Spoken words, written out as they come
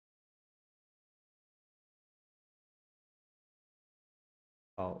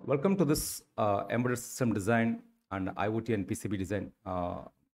Welcome to this embedded system design and IoT and PCB design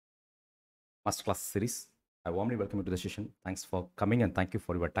masterclass series. I warmly welcome you to the session. Thanks for coming and thank you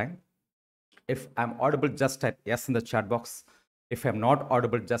for your time. If I'm audible, just type yes in the chat box. If I'm not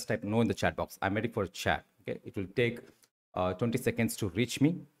audible, just type no in the chat box. I'm ready for a chat. Okay, it will take 20 seconds to reach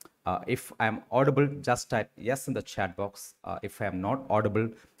me. If I'm audible, just type yes in the chat box. If I'm not audible,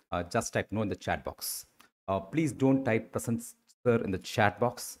 just type no in the chat box. Please don't type present sir in the chat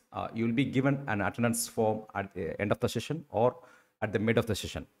box. You will be given an attendance form at the end of the session or at the mid of the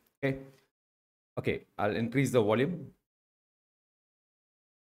session. Okay. Okay. I'll increase the volume.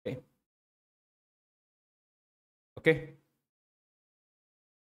 Okay. Okay.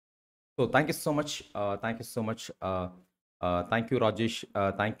 So thank you so much. Thank you so much. Thank you, Rajesh.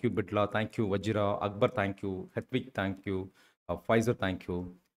 Thank you, Bitla. Thank you, Vajira. Akbar, thank you. Hetwig, thank you. Pfizer, thank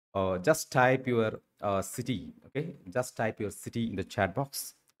you. Just type your city, okay? Just type your city in the chat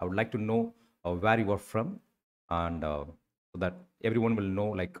box. I would like to know where you are from, and so that everyone will know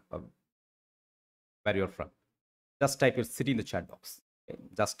like where you are from. Just type your city in the chat box. Okay?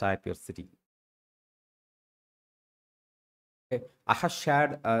 Just type your city. Okay. I have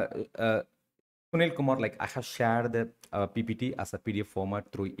shared Sunil Kumar, like I have shared the PPT as a PDF format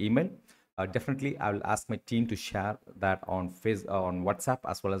through email. Definitely, I will ask my team to share that on on WhatsApp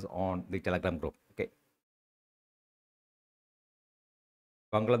as well as on the Telegram group. Okay.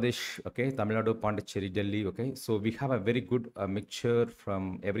 Bangladesh, okay, Tamil Nadu, Pondicherry, Delhi, okay. So we have a very good mixture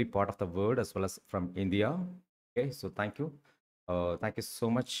from every part of the world as well as from India. Okay, so thank you so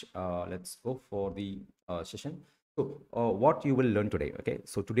much. Let's go for the session. So what you will learn today, okay.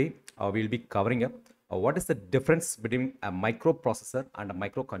 So today we'll be covering up what is the difference between a microprocessor and a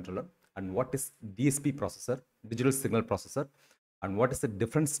microcontroller, and what is DSP processor, digital signal processor, and what is the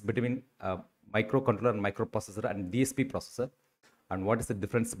difference between a microcontroller and microprocessor and DSP processor, and what is the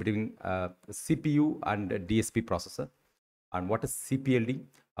difference between CPU and DSP processor, and what is CPLD,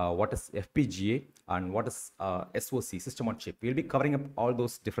 what is FPGA, and what is SoC, system on chip. We'll be covering up all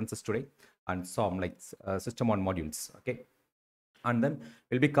those differences today, and some like system on modules, okay? And then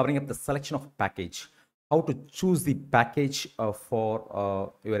we'll be covering up the selection of package, how to choose the package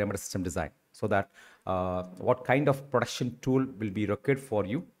for your embedded system design, so that what kind of production tool will be required for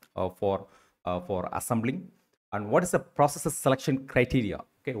you for assembling, and what is the processor selection criteria.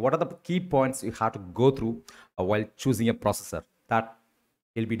 Okay, what are the key points you have to go through while choosing a processor. That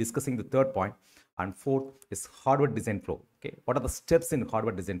we'll be discussing the third point. And fourth is hardware design flow. Okay, what are the steps in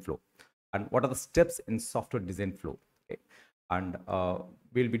hardware design flow, and what are the steps in software design flow. Okay, and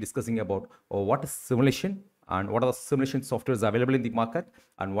we'll be discussing about what is simulation, and what are the simulation softwares available in the market,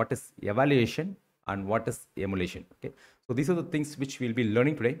 and what is evaluation, and what is emulation. Okay, so these are the things which we'll be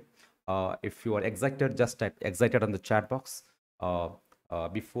learning today. If you are excited, just type excited on the chat box.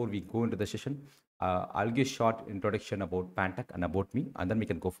 Before we go into the session, I'll give a short introduction about Pantech and about me, and then we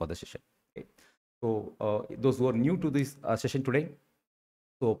can go for the session. Okay. So those who are new to this session today,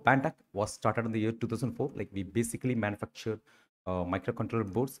 so Pantech was started in the year 2004. Like we basically manufacture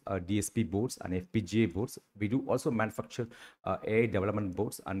microcontroller boards, DSP boards, and FPGA boards. We do also manufacture AI development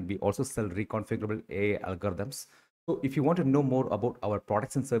boards, and we also sell reconfigurable AI algorithms. So if you want to know more about our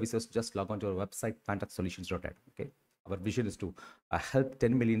products and services, just log on to our website, pantechsolutions.net. Okay. Our vision is to help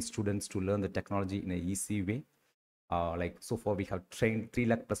 10 million students to learn the technology in an easy way. Like so far, we have trained 3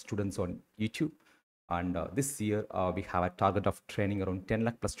 lakh plus students on YouTube. And this year, we have a target of training around 10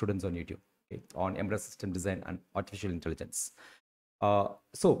 lakh plus students on YouTube, okay, on embedded system design and artificial intelligence.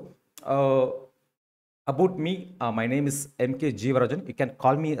 So, about me, my name is MK Jeevarajan. You can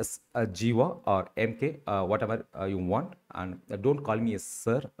call me as Jeeva or MK, whatever you want. And don't call me as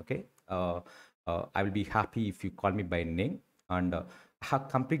sir, okay? I will be happy if you call me by name. And I have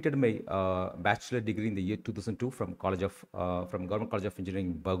completed my bachelor degree in the year 2002 from Government College of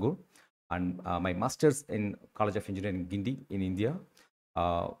Engineering, Bagur, and my master's in College of Engineering, Guindy in India.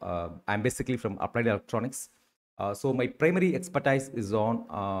 I'm basically from Applied Electronics. So my primary expertise is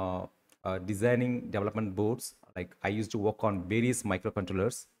on designing development boards. Like I used to work on various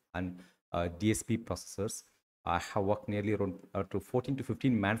microcontrollers and DSP processors. I have worked nearly around to 14 to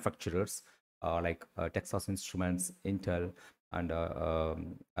 15 manufacturers like Texas Instruments, Intel, and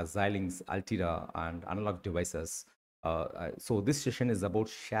Xilinx, Altera, and Analog Devices. So this session is about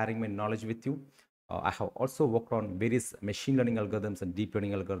sharing my knowledge with you. I have also worked on various machine learning algorithms and deep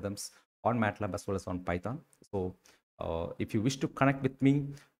learning algorithms on MATLAB as well as on Python. So if you wish to connect with me,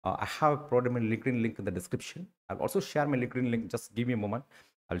 I have provided my LinkedIn link in the description. I'll also share my LinkedIn link. Just give me a moment.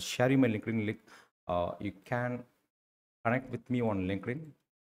 I'll share you my LinkedIn link. You can connect with me on LinkedIn.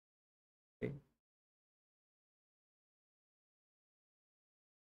 Okay.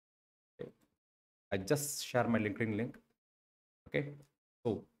 I just share my LinkedIn link. Okay.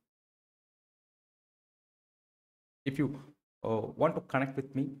 So if you want to connect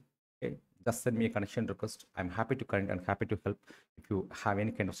with me, okay, just send me a connection request. I'm happy to connect and happy to help. If you have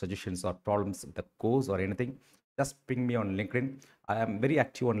any kind of suggestions or problems with the course or anything, just ping me on LinkedIn. I am very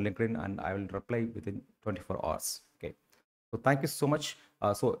active on LinkedIn and I will reply within 24 hours. Okay. So thank you so much.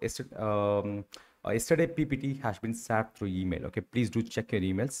 Yesterday PPT has been shared through email. Okay, please do check your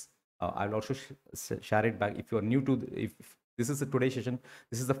emails. I'll also share it back. If you're new to, if this is a today's session,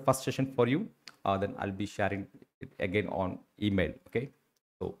 this is the first session for you, then I'll be sharing it again on email. Okay,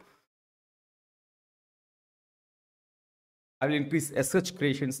 so I will increase search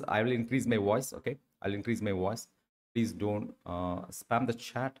creations. I will increase my voice. Okay, I'll increase my voice. Please don't spam the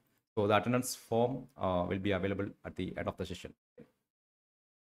chat. So the attendance form will be available at the end of the session.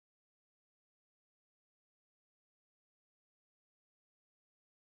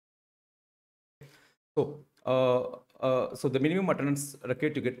 So the minimum attendance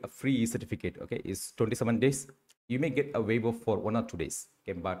required to get a free certificate, okay, is 27 days. You may get a waiver for 1 or 2 days,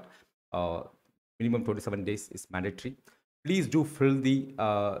 okay, but uh, minimum 27 days is mandatory. Please do fill the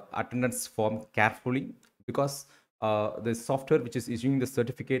attendance form carefully because the software which is issuing the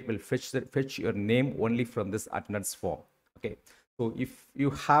certificate will fetch your name only from this attendance form, okay. So if you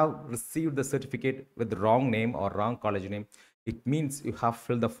have received the certificate with the wrong name or wrong college name, it means you have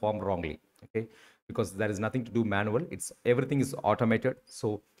filled the form wrongly, okay, because there is nothing to do manual. It's everything is automated.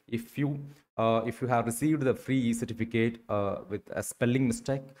 So if you have received the free certificate with a spelling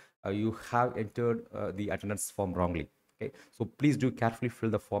mistake, you have entered the attendance form wrongly, okay. So please do carefully fill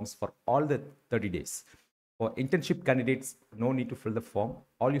the forms for all the 30 days. For internship candidates, no need to fill the form.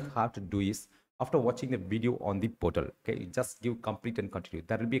 All you have to do is, after watching the video on the portal, okay, you just give complete and continue.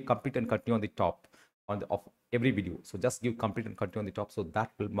 There will be a complete and continue on the top of every video. So just give complete and continue on the top. So that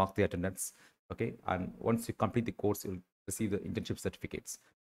will mark the attendance, okay. And once you complete the course, you'll receive the internship certificates.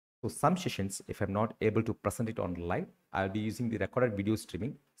 So some sessions, if I'm not able to present it on live, I'll be using the recorded video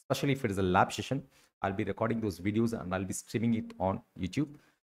streaming, especially if it is a lab session. I'll be recording those videos and I'll be streaming it on YouTube.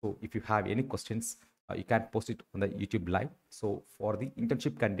 So if you have any questions, you can post it on the YouTube live. So for the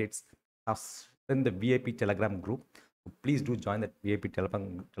internship candidates, I've sent the VIP Telegram group. So please do join that VIP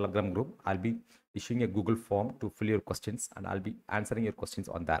Telegram group. I'll be issuing a Google form to fill your questions and I'll be answering your questions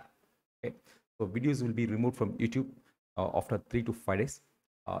on that. Okay. So videos will be removed from YouTube after 3 to 5 days.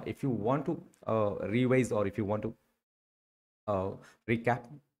 If you want to revise or if you want to recap,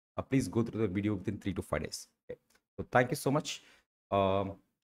 please go through the video within 3 to 5 days. Okay. So thank you so much. Um,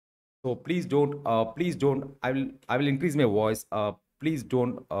 so please don't. I will increase my voice. Please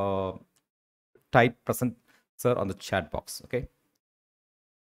don't type present sir on the chat box. Okay.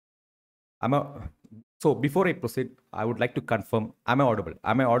 I'm a. So before I proceed, I would like to confirm: am I audible?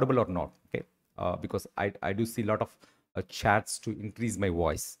 Am I audible or not? Okay. Because I do see a lot of chats to increase my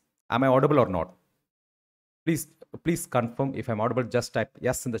voice. Am I audible or not? Please confirm if I'm audible. Just type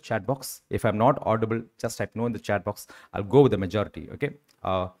yes in the chat box. If I'm not audible, just type no in the chat box. I'll go with the majority. Okay.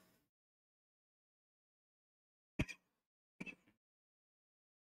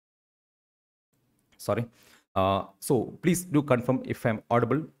 Sorry. So please do confirm if I'm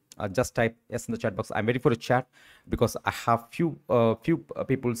audible. Just type yes in the chat box. I'm waiting for a chat because I have few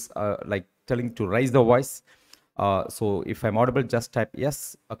people's like telling to raise the voice. So if I'm audible, just type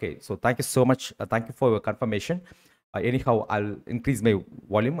yes. Okay. So thank you so much. Thank you for your confirmation. Anyhow, I'll increase my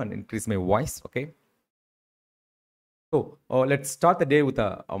volume and increase my voice. Okay. So let's start the day with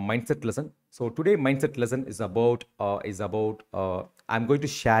a mindset lesson. So today mindset lesson is about I'm going to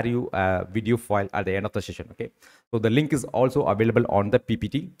share you a video file at the end of the session. Okay. So the link is also available on the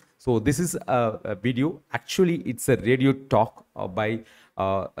PPT. So this is a video. Actually, it's a radio talk by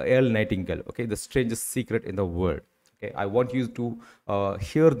Earl Nightingale. Okay, the strangest secret in the world. Okay, I want you to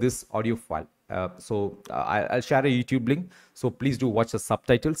hear this audio file. I'll share a YouTube link. So please do watch the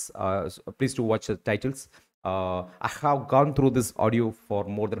subtitles. Please do watch the titles. I have gone through this audio for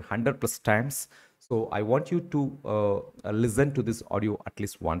more than 100 plus times. So I want you to listen to this audio at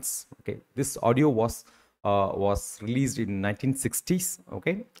least once. Okay, this audio was released in 1960s.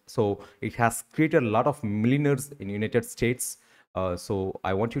 Okay, so it has created a lot of millionaires in United States. So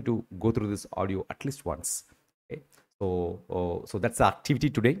I want you to go through this audio at least once. Okay, so that's the activity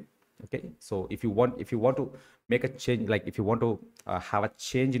today. Okay, so if you want to make a change, like if you want to have a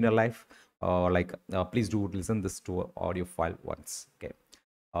change in your life, please do listen this to audio file once. Okay.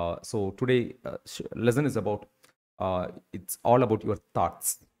 So today lesson is about it's all about your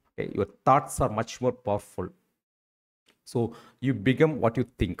thoughts. Okay, your thoughts are much more powerful. So you become what you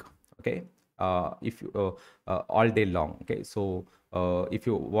think. Okay. if you all day long. Okay, so if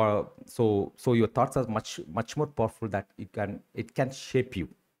you were so your thoughts are much more powerful that it can shape you.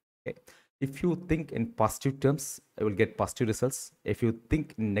 Okay, if you think in positive terms, you will get positive results. If you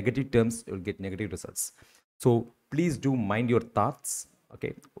think in negative terms, you will get negative results. So please do mind your thoughts.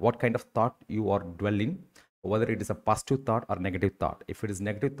 Okay, what kind of thought you are dwelling, whether it is a positive thought or negative thought. If it is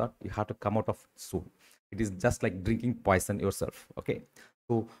negative thought, you have to come out of it soon. It is just like drinking poison yourself. Okay,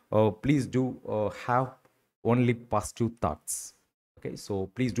 so please do have only positive thoughts. Okay, so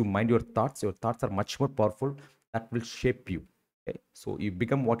please do mind your thoughts. Your thoughts are much more powerful. That will shape you. Okay, so you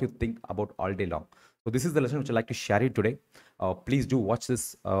become what you think about all day long. So this is the lesson which I'd like to share you today. Please do watch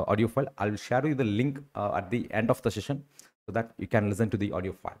this audio file. I'll share you the link at the end of the session so that you can listen to the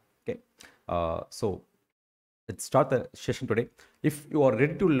audio file. Okay, so let's start the session today. If you are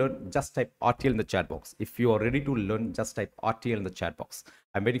ready to learn, just type RTL in the chat box. If you are ready to learn, just type RTL in the chat box.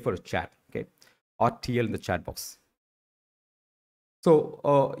 I'm waiting for a chat. Okay, RTL in the chat box. So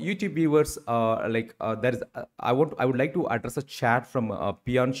YouTube viewers, there is I would like to address a chat from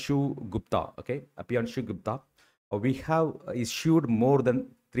Piyanshu Gupta. Okay, Piyanshu Gupta. We have issued more than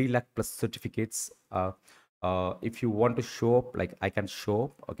 3 lakh plus certificates. If you want to show up, like I can show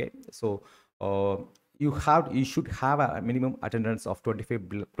up. Okay, so uh, you should have a minimum attendance of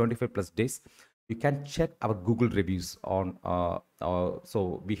 25 plus days. You can check our Google reviews on.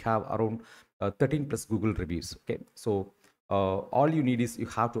 So we have around 13 plus Google reviews. Okay, so all you need is you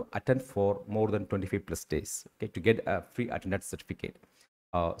have to attend for more than 25 plus days, okay, to get a free attendance certificate.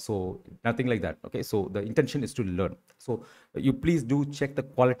 So nothing like that. Okay, so the intention is to learn. So you please do check the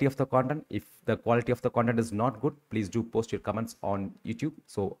quality of the content. If the quality of the content is not good, please do post your comments on YouTube.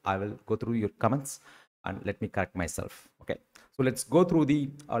 So I will go through your comments and let me correct myself. Okay, so let's go through the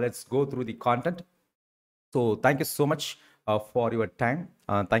content. So thank you so much for your time.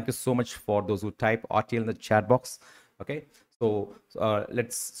 Thank you so much for those who type RTL in the chat box. Okay, so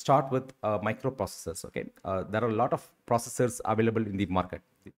let's start with microprocessors. Okay, there are a lot of processors available in the market.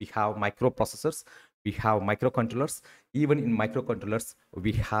 We have microprocessors, we have microcontrollers. Even in microcontrollers,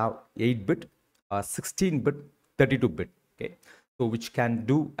 we have 8-bit, 16-bit, 32-bit. Okay, so which can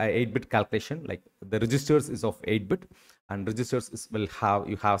do a 8-bit calculation. Like the registers is of 8-bit, and registers will have,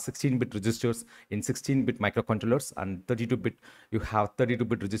 you have 16-bit registers in 16-bit microcontrollers, and 32-bit you have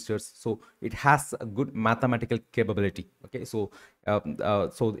 32-bit registers. So it has a good mathematical capability. Okay, so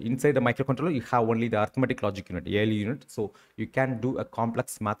so inside the microcontroller you have only the arithmetic logic unit, ALU unit. So you can do a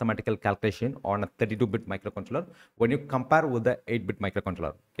complex mathematical calculation on a 32-bit microcontroller when you compare with the 8-bit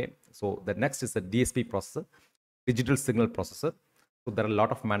microcontroller. Okay, so the next is the DSP processor, digital signal processor. So there are a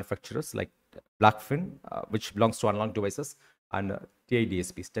lot of manufacturers like Blackfin, which belongs to Analog Devices, and TI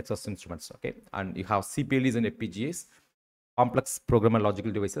DSPs, Texas Instruments. Okay, and you have CPLEs and FPGAs, complex programmer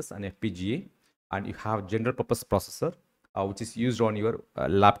logical devices, and FPGA, and you have general purpose processor, which is used on your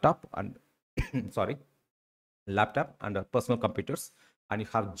laptop and sorry, laptop and personal computers, and you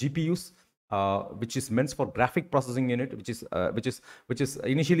have GPUs, which is meant for graphic processing unit, which is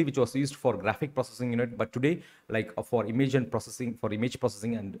initially which was used for graphic processing unit, but today, like for image processing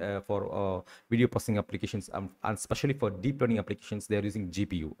and for video processing applications, and especially for deep learning applications, they are using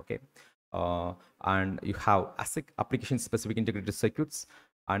GPU. Okay, and you have ASIC, application specific integrated circuits,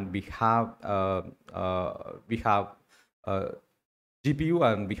 and we have uh,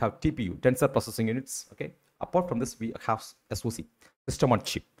 GPU, and we have TPU, tensor processing units. Okay. Apart from this, we have SoC, system on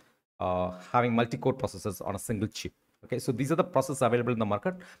chip, having multi-core processors on a single chip. Okay. So these are the processors available in the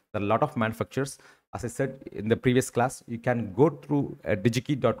market. There are a lot of manufacturers. As I said in the previous class, you can go through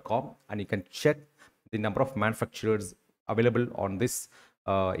digikey.com and you can check the number of manufacturers available on this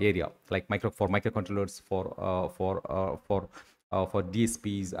area, like microcontrollers, for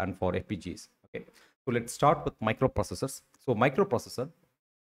DSPs and for FPGAs. Okay. So let's start with microprocessors. So microprocessor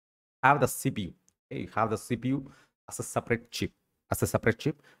have the CPU. Okay, you have the CPU as a separate chip,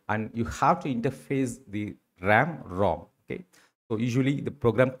 and you have to interface the RAM, ROM. Okay, so usually the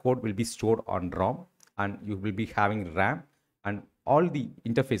program code will be stored on ROM, and you will be having RAM, and all the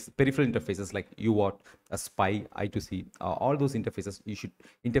peripheral interfaces like UART, a SPI, I2C, all those interfaces, you should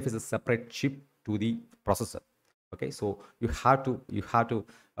interface a separate chip to the processor. Okay, so you have to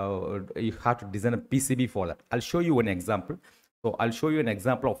design a PCB for that. I'll show you an example. So I'll show you an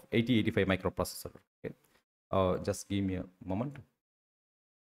example of 8085 microprocessor. Okay, just give me a moment.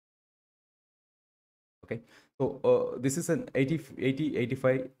 Okay, so this is an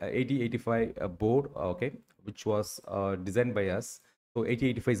 8085 board. Okay, which was designed by us. So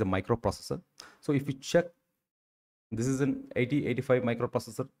 8085 is a microprocessor. So if you check, this is an 8085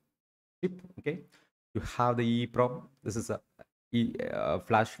 microprocessor chip. Okay, you have the EEPROM. This is a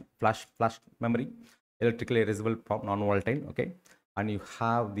flash memory, electrically erasable PROM, non-volatile, okay, and you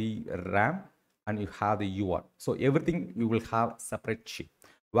have the RAM and you have the UART. So everything you will have separate chip.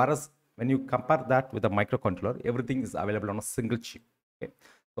 Whereas when you compare that with a microcontroller, everything is available on a single chip. Okay,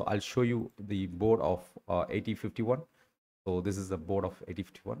 so I'll show you the board of 8051. So this is the board of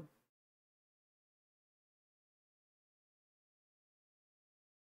 8051.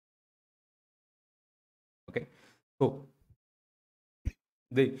 Okay, so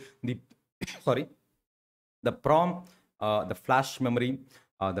the sorry, the PROM, the flash memory,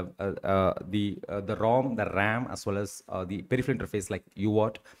 the ROM, the RAM, as well as the peripheral interface like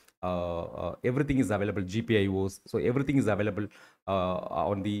UART, everything is available. GPIOs, so everything is available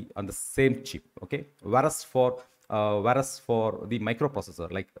on the same chip. Okay, whereas for the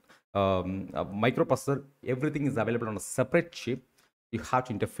microprocessor, like microprocessor, everything is available on a separate chip. You have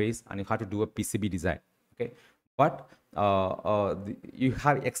to interface and you have to do a PCB design. Okay, but you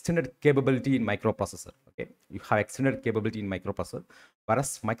have extended capability in microprocessor. Okay, you have extended capability in microprocessor,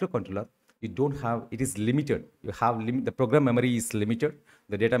 whereas microcontroller you don't have. It is limited. You have the program memory is limited,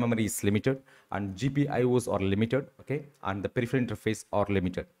 the data memory is limited, and GPIOs are limited. Okay, and the peripheral interface are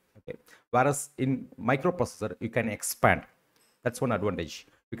limited. Okay, whereas in microprocessor you can expand. That's one advantage.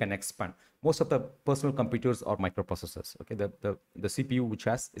 You can expand. Most of the personal computers are microprocessors. Okay, the CPU which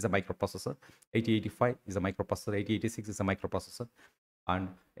has is a microprocessor. 8085 is a microprocessor. 8086 is a microprocessor, and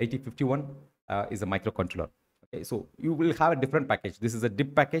 8051 is a microcontroller. Okay, so you will have a different package. This is a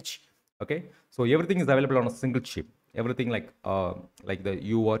DIP package. Okay, so everything is available on a single chip. Everything like the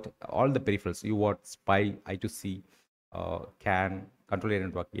UART, all the peripherals, UART, SPI, I2C, CAN, controller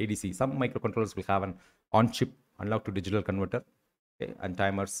network, ADC. Some microcontrollers will have an on-chip analog to digital converter, okay, and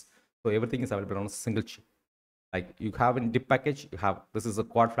timers. So everything is available on a single chip. Like you have in DIP package, you have this is a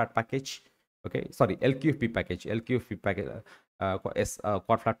quad flat package. Okay, sorry, LQFP package, LQFP package,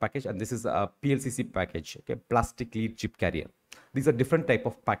 quad flat package, and this is a PLCC package. Okay, plastic lead chip carrier. These are different type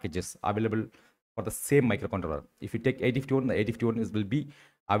of packages available for the same microcontroller. If you take 8051, the 8051 will be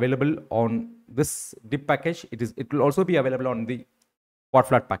available on this DIP package. It will also be available on the quad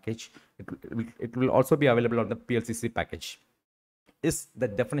flat package. It will also be available on the PLCC package. Is the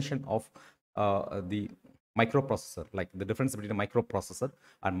definition of the microprocessor. Like the difference between a microprocessor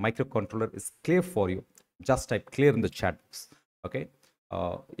and microcontroller is clear for you. Just type clear in the chat box. Okay.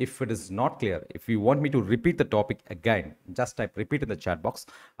 If it is not clear, if you want me to repeat the topic again, just type repeat in the chat box.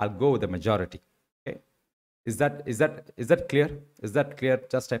 I'll go with the majority. Okay. Is that clear? Is that clear?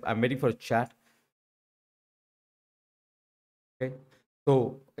 Just type. I'm waiting for a chat. Okay.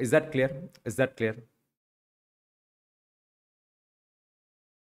 So is that clear? Is that clear?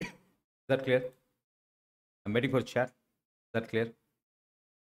 Is that clear? I'm waiting for a chat. Is that clear?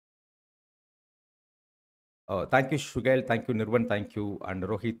 Thank you, Shugail. Thank you, Nirvan. Thank you, and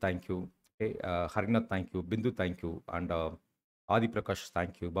Rohit. Thank you. Okay, Harinath. Thank you. Bindu. Thank you, and Adi Prakash.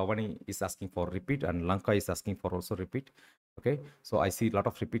 Thank you. Bhavani is asking for repeat, and Lanka is asking for also repeat. Okay, so I see a lot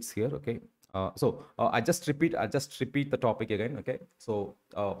of repeats here. Okay, I just repeat. I just repeat the topic again. Okay, so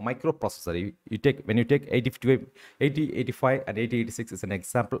microprocessor. You take when you take 8085 and 8086 is an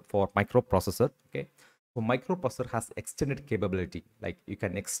example for microprocessor. Okay, so microprocessor has extended capability. Like you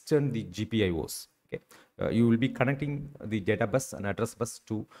can extend the GPIOs. Okay, you will be connecting the data bus and address bus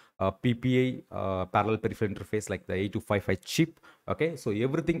to PPI parallel peripheral interface like the 8255 chip. Okay, so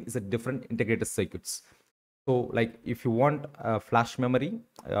everything is a different integrated circuits. So like if you want a flash memory,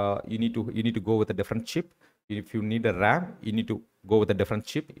 you need to go with a different chip. If you need a RAM, you need to go with a different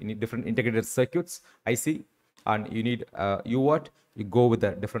chip. You need different integrated circuits IC, and you need UART. You go with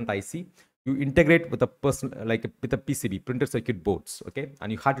a different IC. You integrate with a person like with a PCB printed circuit boards. Okay,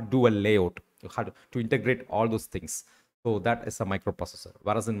 and you have to do a layout. You have to integrate all those things. So that is a microprocessor.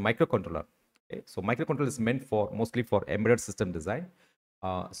 Whereas in microcontroller, okay, so microcontroller is meant for mostly for embedded system design.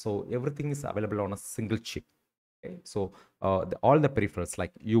 So everything is available on a single chip. Okay, so all the peripherals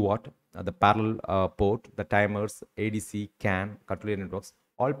like UART, the parallel port, the timers, ADC, CAN, controller networks,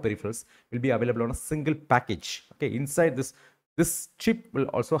 all peripherals will be available on a single package. Okay, inside this chip will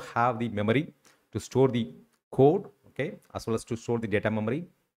also have the memory to store the code. Okay, as well as to store the data memory,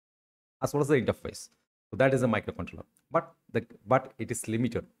 as well as the interface. So that is a microcontroller, but it is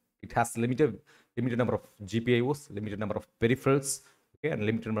limited. It has limited number of GPIOs, limited number of peripherals, okay, and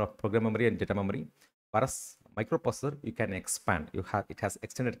limited number of program memory and data memory. Whereas microprocessor, you can expand. It has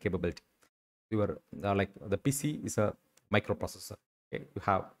extended capability. Your like the PC is a microprocessor. Okay, you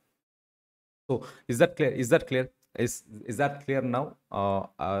have. So is that clear? Is that clear? Is that clear now?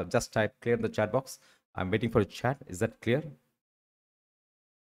 Just type clear in the chat box. I'm waiting for a chat. Is that clear?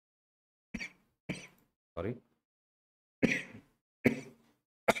 Sorry.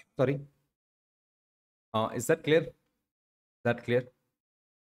 Sorry. Is that clear? Is that clear?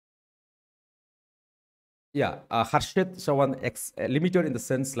 Yeah, Harshit Shawan limited in the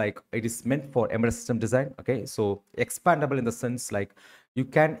sense like it is meant for embedded system design. Okay, so expandable in the sense like you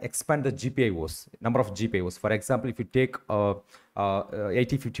can expand the GPIOs, number of GPIOs. For example, if you take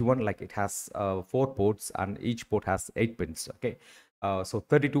 8051, like it has 4 ports and each port has 8 pins. Okay, so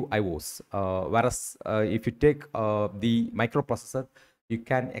 32 IOs. Whereas if you take the microprocessor, you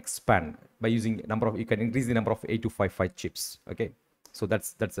can expand by using number of, you can increase the number of 8255 chips. Okay, so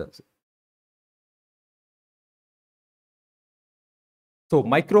that's a, so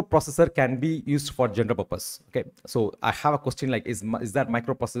microprocessor can be used for general purpose. Okay. So I have a question like, is that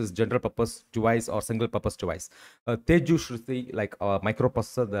microprocessor general purpose device or single purpose device? Teju should say like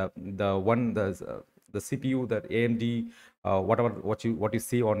microprocessor, the CPU, the AMD, whatever what you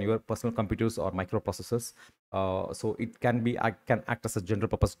see on your personal computers or microprocessors. So it can be can act as a general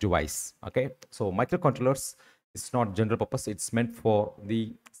purpose device. Okay. So microcontrollers is not general purpose. It's meant for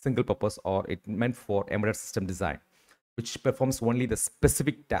the single purpose, or it meant for embedded system design, which performs only the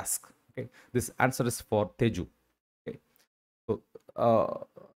specific task. Okay, this answer is for Teju. Okay, so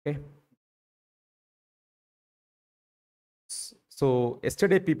okay. So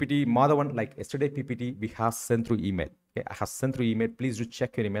yesterday PPT, Madhavan, like yesterday PPT, we have sent through email. Okay, I have sent through email. Please do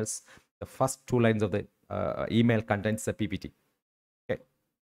check your emails. The first 2 lines of the email contains the PPT. Okay,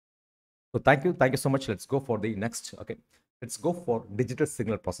 so thank you so much. Let's go for the next. Okay, let's go for digital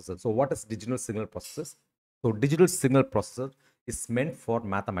signal processor. So what is digital signal processor? So digital signal processor is meant for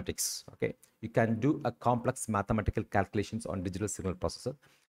mathematics. Okay, you can do a complex mathematical calculations on digital signal processor,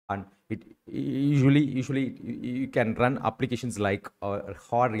 and it usually you can run applications like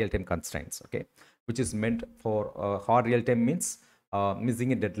hard real-time constraints. Okay, which is meant for hard real-time means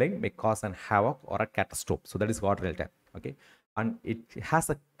missing a deadline may cause an havoc or a catastrophe. So that is hard real-time. Okay, and it has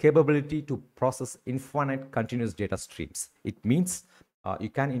a capability to process infinite continuous data streams. It means you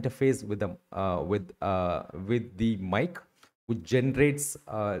can interface with the with the mic, which generates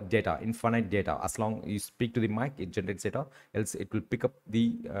data, infinite data. As long you speak to the mic, it generates data. Else, it will pick up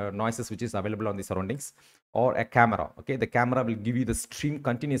the noises which is available on the surroundings, or a camera. Okay, the camera will give you the stream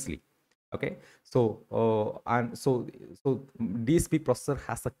continuously. Okay, so so DSP processor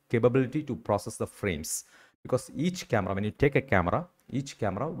has a capability to process the frames, because each camera, when you take a camera, each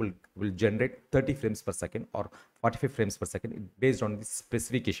camera will generate 30 frames per second or 45 frames per second based on the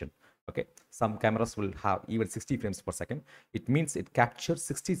specification. Okay, some cameras will have even 60 frames per second. It means it captures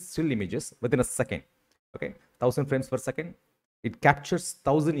 60 still images within a second. Okay, 1000 frames per second, it captures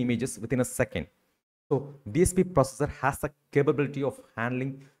 1000 images within a second. So DSP processor has a capability of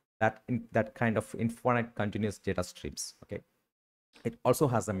handling that kind of infinite continuous data streams. Okay, it also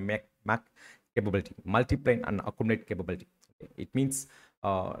has a Mac capability, multiplane and accumulate capability. Okay? It means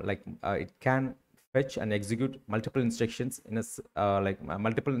it can fetch and execute multiple instructions in a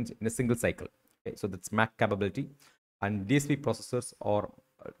multiple in a single cycle. Okay, so that's Mac capability. And DSP processors or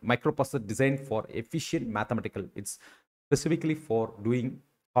microprocessor designed for efficient mathematical. It's specifically for doing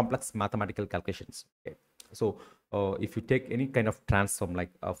complex mathematical calculations. Okay, so if you take any kind of transform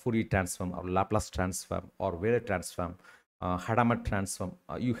like a Fourier transform or Laplace transform or Wheeler transform, Hadamard transform,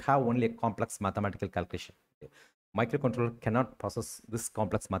 you have only a complex mathematical calculation. Okay. Microcontroller cannot process this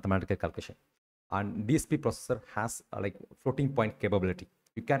complex mathematical calculation. And DSP processor has like floating point capability.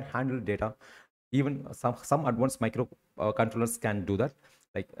 You can handle data. Even some advanced microcontrollers can do that,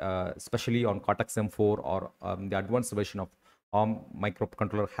 like especially on Cortex M4 or the advanced version of ARM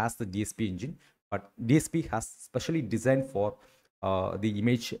microcontroller has the DSP engine, but DSP has specially designed for the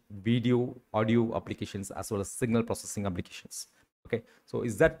image, video, audio applications as well as signal processing applications. Okay, so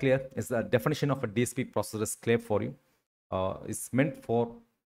is that clear? Is the definition of a DSP processor is clear for you? It's meant for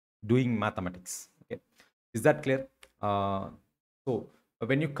doing mathematics. Okay, is that clear? So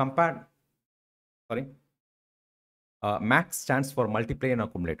when you compare, sorry, MAX stands for multiply and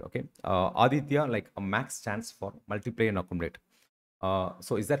accumulate. Okay, Aditya, like a MAX stands for multiply and accumulate.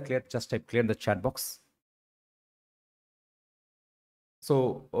 So is that clear? Just type clear in the chat box.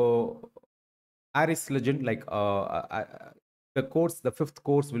 So Aris Legend, like the course, the fifth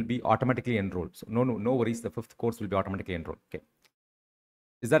course will be automatically enrolled. So no worries. The fifth course will be automatically enrolled. Okay,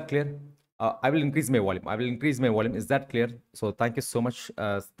 is that clear? I will increase my volume. I will increase my volume. Is that clear? So thank you so much.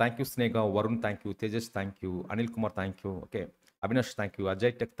 Thank you, Snega, Varun. Thank you, Tejas. Thank you, Anil Kumar. Thank you. Okay, Avinash. Thank you,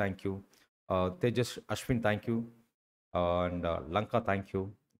 Ajay Tech. Thank you, Tejas, Ashwin. Thank you, and Lanka. Thank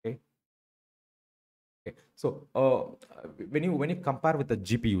you. Okay. Okay. So when you compare with the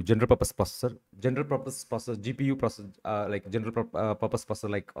GPU, general purpose processor, GPU process, like purpose processor,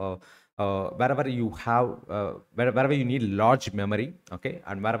 like wherever you have wherever you need large memory, okay,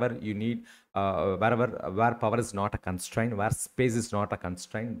 and wherever you need wherever where power is not a constraint, where space is not a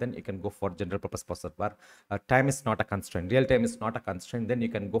constraint, then you can go for general purpose processor. Where time is not a constraint, real time is not a constraint, then you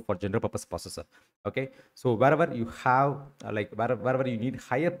can go for general purpose processor. Okay. So wherever you have wherever you need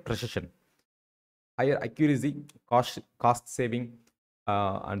higher precision, higher accuracy, cost saving,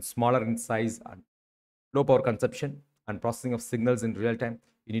 and smaller in size and low power consumption and processing of signals in real time,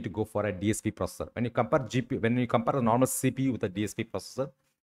 you need to go for a DSP processor. When you compare a normal CPU with a DSP processor,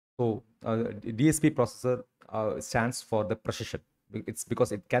 so DSP processor stands for the precision. It's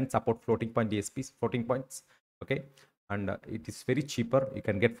because it can support floating point DSPs, floating points. Okay, and it is very cheaper. You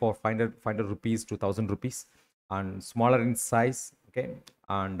can get for 500 rupees to 1,000 rupees, and smaller in size. Okay,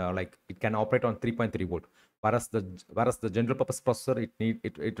 and like it can operate on 3.3 volt. Whereas the general purpose processor,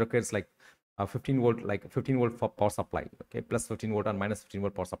 it requires like 15 volt, like 15 volt for power supply. Okay, plus 15 volt and minus 15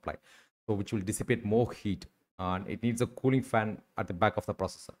 volt power supply, so which will dissipate more heat, and it needs a cooling fan at the back of the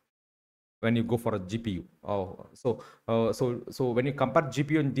processor when you go for a GPU. So when you compare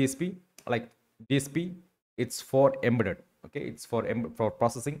GPU and DSP, like DSP, it's for embedded. Okay, it's for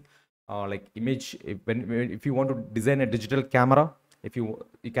processing, like image. If you want to design a digital camera, if you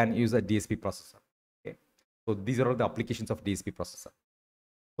can use a DSP processor. Okay, so these are all the applications of DSP processor.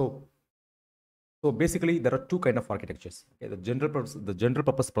 So so basically, there are two kind of architectures. Okay, the general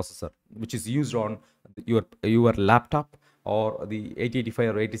purpose processor, which is used on your laptop or the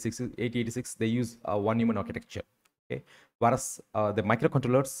 8085 or 8086, they use one human architecture. Okay, whereas the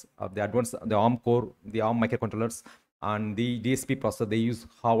microcontrollers, the ARM core, the ARM microcontrollers, and the DSP processor, they use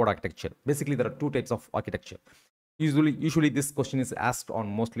Harvard architecture. Basically, there are two types of architecture. Usually this question is asked on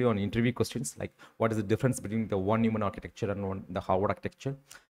mostly on interview questions, like what is the difference between the one human architecture and the Harvard architecture.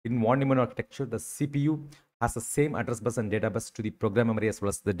 In one human architecture, the CPU has the same address bus and data bus to the program memory as well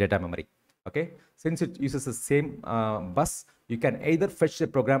as the data memory. Okay, since it uses the same bus, you can either fetch the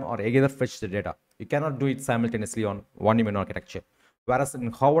program or either fetch the data. You cannot do it simultaneously on one human architecture. Whereas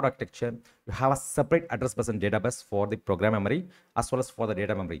in Harvard architecture, you have a separate address bus and data bus for the program memory as well as for the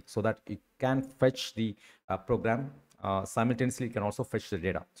data memory, so that you can fetch the program simultaneously. You can also fetch the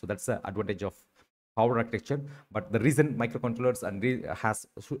data. So that's the advantage of Harvard architecture. But the reason microcontrollers has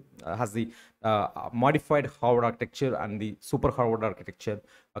the modified Harvard architecture and the super Harvard architecture.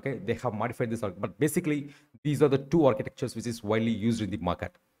 Okay, they have modified this, but basically these are the two architectures which is widely used in the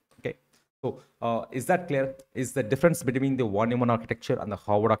market. Okay. So is that clear? Is the difference between the one human architecture and the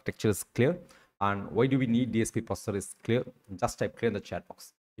Harvard architecture is clear? And why do we need DSP processor is clear? Just type clear in the chat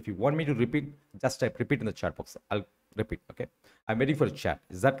box. If you want me to repeat, just type repeat in the chat box. I'll repeat. Okay. I'm waiting for a chat.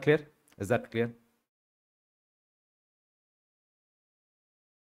 Is that clear? Is that clear?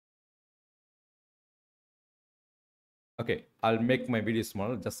 Okay. I'll make my video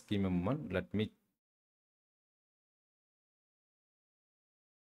smaller. Just give me a moment. Let me.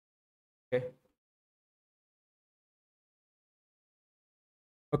 Okay.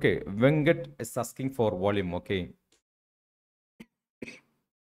 Okay. Vengat is asking for volume. Okay.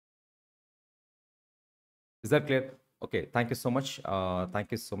 Is that clear? Okay, thank you so much.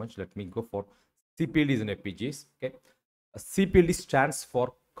 Thank you so much. Let me go for CPLDs and FPGAs. Okay, CPLD stands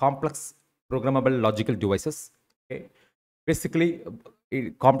for complex programmable logical devices. Okay, basically,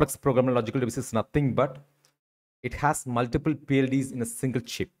 complex programmable logical devices is nothing but it has multiple PLDs in a single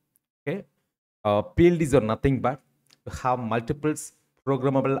chip. Okay, PLDs are nothing but have multiple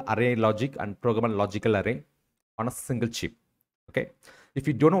programmable array logic and programmable logical array on a single chip. Okay, if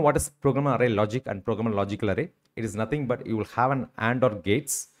you don't know what is programmable array logic and programmable logical array, it is nothing but you will have an AND or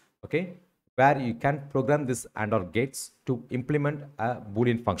gates. Okay, where you can program this AND or gates to implement a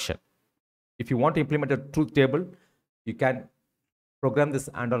Boolean function. If you want to implement a truth table, you can program this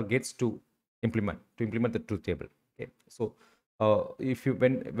AND or gates to implement the truth table. Okay, so if you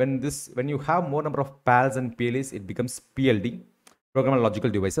when you have more number of PALs and PLAs, it becomes PLD, programmable logical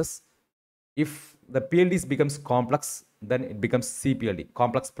devices. If the PLDs becomes complex, then it becomes CPLD,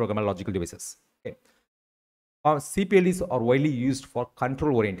 complex programmable logical devices. Okay, CPLDs are widely used for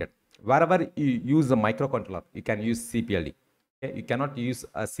control oriented. Wherever you use a microcontroller, you can use CPLD. Okay, you cannot use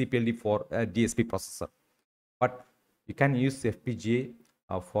a CPLD for a DSP processor, but you can use FPGA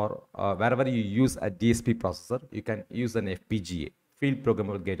for wherever you use a DSP processor, you can use an FPGA, field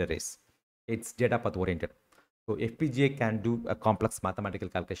programmable gate arrays. It's data path oriented. So FPGA can do a complex mathematical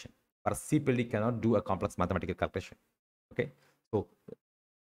calculation, but CPLD cannot do a complex mathematical calculation. Okay, so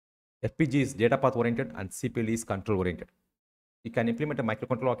FPGA is data path oriented and CPLD is control oriented. You can implement a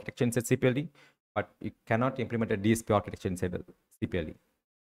microcontroller architecture inside CPLD, but you cannot implement a DSP architecture inside the CPLD.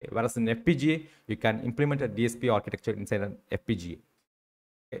 Okay. Whereas in FPGA, you can implement a DSP architecture inside an FPGA.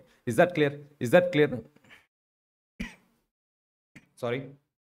 Okay. Is that clear? Is that clear? Sorry.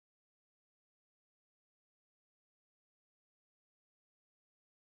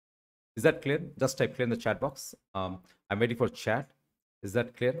 Is that clear? Just type clear in the chat box. I'm waiting for chat. Is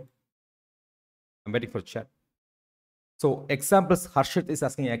that clear? I'm waiting for chat. So examples, Harshit is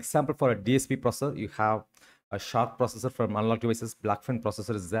asking an example for a DSP processor. You have a Sharp processor from Analog Devices, Blackfen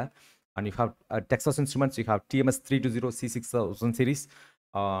processor is there. And you have Texas Instruments, you have TMS 320 C6000 series.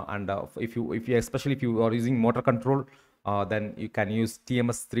 If you especially if you are using motor control, then you can use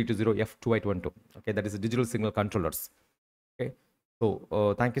TMS 320 F2812. Okay, that is a digital signal controllers. Okay,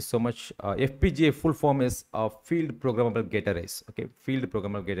 so thank you so much. FPGA full form is field programmable gate arrays. Okay, field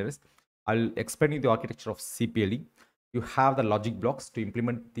programmable gate arrays. I'll explain you the architecture of CPLE. You have the logic blocks to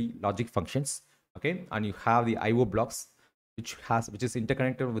implement the logic functions. Okay, and you have the IO blocks, which is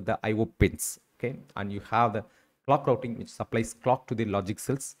interconnected with the IO pins. Okay, and you have the clock routing, which supplies clock to the logic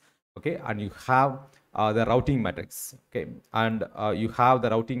cells. Okay, and you have the routing matrix. Okay, and you have the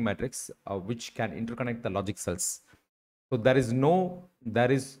routing matrix which can interconnect the logic cells. So there is no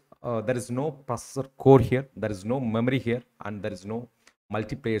processor core here. There is no memory here, and there is no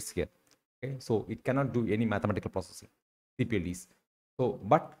multiplayers here. Okay, so it cannot do any mathematical processing. CPLDs. So,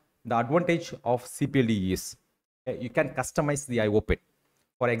 but the advantage of CPLD is you can customize the IO pin.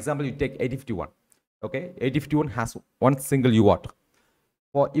 For example, you take 8051. Okay, 8051 has one single UART.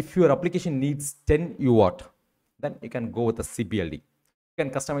 For if your application needs 10 UART, then you can go with a CPLD. You can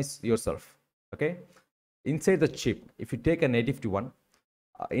customize yourself. Okay, inside the chip, if you take an 8051,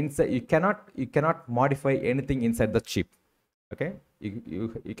 inside you cannot modify anything inside the chip. Okay,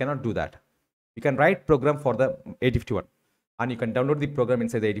 you cannot do that. You can write program for the 8051 and you can download the program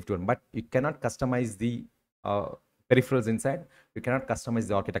inside the 8051, but you cannot customize the peripherals inside. You cannot customize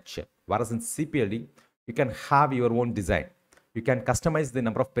the architecture. Whereas in CPLD, you can have your own design. You can customize the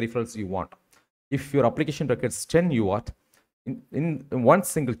number of peripherals you want. If your application requires 10 UART in one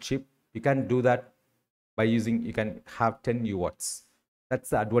single chip, you can do that by using, you can have 10 UARTs. That's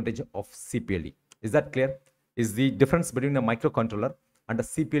the advantage of CPLD. Is that clear? Is the difference between a microcontroller and a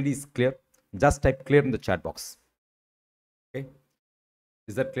CPLD is clear? Just type clear in the chat box. Okay.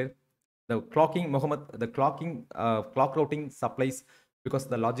 Is that clear? The clocking, Mohammed, the clocking, clock routing supplies, because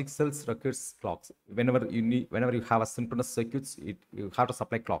the logic cells requires clocks. Whenever you have a synchronous circuits, you have to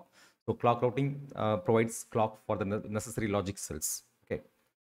supply clock. So clock routing provides clock for the necessary logic cells. Okay.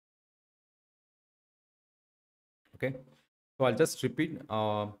 Okay. So I'll just repeat.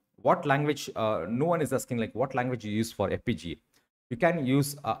 What language? No one is asking like what language you use for FPGA. You can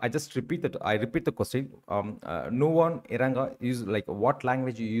use. I just repeat that. I repeat the question. No one Iranga use like what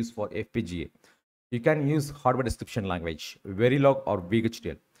language you use for FPGA. You can use hardware description language, Verilog or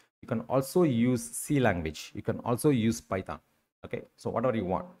VHDL. You can also use C language. You can also use Python. Okay. So whatever you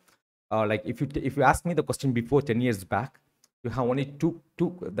want. Like if you ask me the question before 10 years back, you have only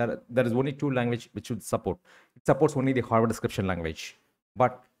there is only two language which would support. It supports only the hardware description language.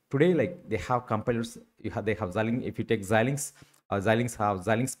 But today, like they have compilers, they have Xilinx. If you take Xilinx, Xilinx have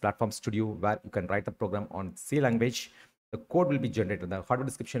Xilinx Platform Studio where you can write the program on C language. The code will be generated. The hardware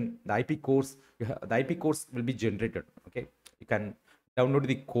description, the IP cores, the IP cores will be generated. Okay, you can download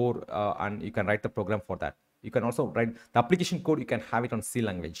the core and you can write the program for that. You can also write the application code. You can have it on C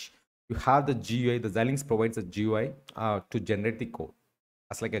language. You have the GUI. The Xilinx provides a GUI to generate the code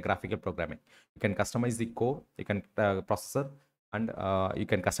as like a graphical programming. You can customize the core. You can processor and you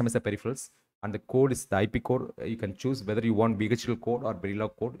can customize the peripherals. And the code is the IP code. You can choose whether you want VHDL code or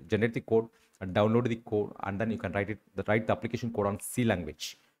Verilog code. Generate the code and download the code, and then you can write the application code on C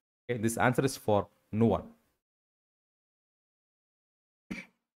language. Okay, this answer is for no one.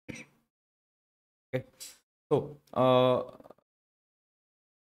 Okay, so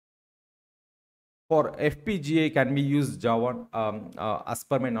for FPGA, can we use Java? As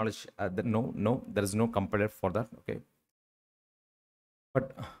per my knowledge, no, there is no compiler for that. Okay,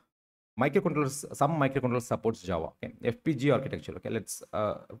 but microcontrollers, some microcontrollers supports Java. Okay, FPGA architecture. Okay, let's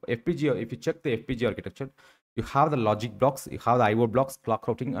FPGA. If you check the FPGA architecture, you have the logic blocks, you have the IO blocks, clock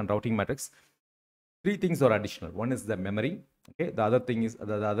routing, and routing matrix. Three things are additional. One is the memory. Okay, the other thing is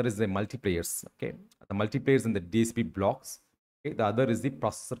the other is the multiplayers. Okay, the multiplayers in the DSP blocks. Okay, the other is the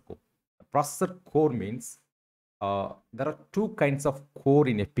processor core. The processor core means there are two kinds of core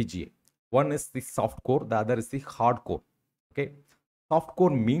in FPGA. One is the soft core, the other is the hard core. Okay, soft core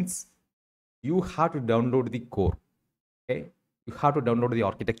means you have to download the core. Okay, you have to download the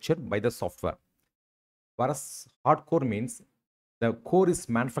architecture by the software. Whereas hardcore means The core is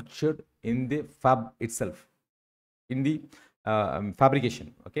manufactured in the fab itself, in the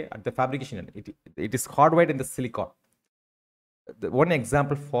fabrication. Okay, at the fabrication end, it is hardwired in the silicon. One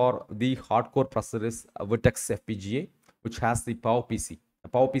example for the hardcore processor is Vertex FPGA, which has the PowerPC. The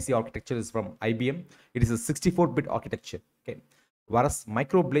PowerPC architecture is from IBM. It is a 64-bit architecture. Okay, whereas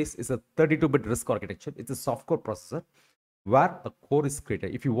MicroBlaze is a 32-bit RISC architecture. It's a soft-core processor where the core is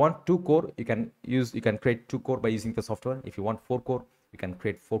created. If you want two core, you can create two core by using the software. If you want four core, you can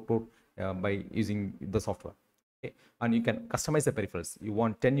create four core by using the software. Okay, and you can customize the peripherals. You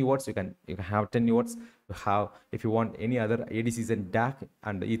want 10 UARTs, you can have 10 UARTs. You have, if you want any other ADCs and DAC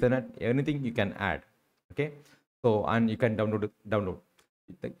and Ethernet, anything you can add. Okay, so and you can download.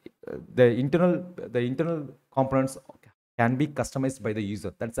 The, the internal components can be customized by the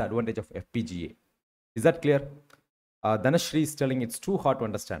user. That's the advantage of FPGA. Is that clear? Dhanashri is telling it's too hard to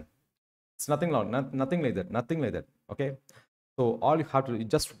understand. It's nothing long, nothing like that, nothing like that. Okay, so all you have to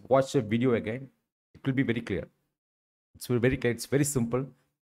just watch the video again. It will be very clear. It's very clear. It's very simple.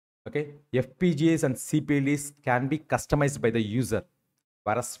 Okay, FPGAs and CPLEs can be customized by the user,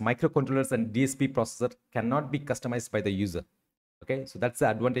 whereas microcontrollers and DSP processor cannot be customized by the user. Okay, so that's the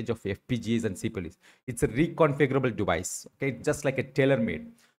advantage of FPGAs and CPLEs. It's a reconfigurable device. Okay, just like a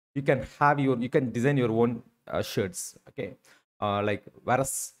tailor-made. You can design your own shirts. Okay, like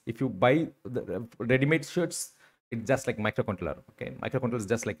whereas if you buy the ready-made shirts, it's just like microcontroller. Okay, microcontroller is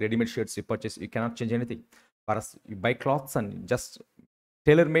just like ready-made shirts you purchase. You cannot change anything. Whereas you buy cloths and just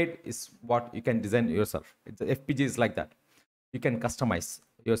tailor-made is what you can design yourself. It's FPGA is like that. You can customize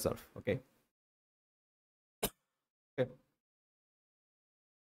yourself. Okay. Okay.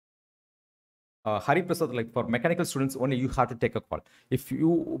 Hari Prasad, like for mechanical students only, you have to take a call. If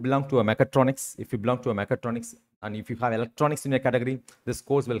you belong to a mechatronics, and if you have electronics in your category, this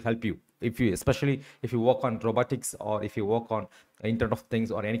course will help you. Especially if you work on robotics or if you work on Internet of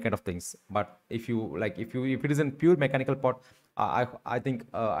Things or any kind of things. But if it is in pure mechanical part, I think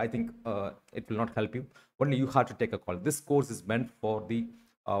it will not help you. Only you have to take a call. This course is meant for the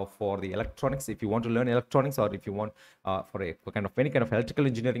electronics. If you want to learn electronics, or if you want for kind of any kind of electrical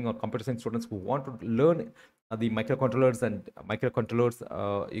engineering or computer science students who want to learn the microcontrollers,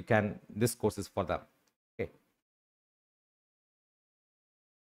 you can. This course is for them. Okay.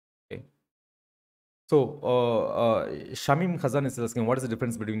 Okay. So, Shamim Khazan is asking, what is the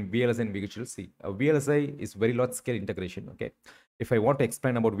difference between VLSI and VHDL? See, VLSI is very large scale integration. Okay. If I want to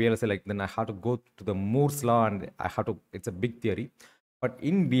explain about VLSI, then I have to go to the Moore's law, and it's a big theory. But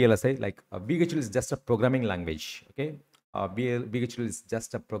in VLSI, VHDL is just a programming language. Okay. VHDL is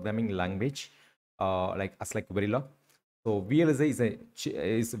just a programming language, like Verilog. So VLSI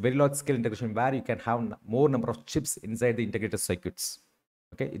is a very large scale integration where you can have more number of chips inside the integrated circuits.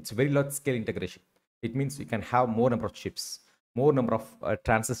 Okay, it's very large scale integration. It means you can have more number of chips, more number of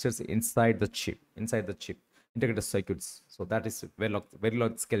transistors inside the chip, integrated circuits. So that is very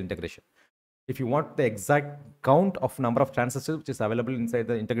large scale integration. If you want the exact count of number of transistors which is available inside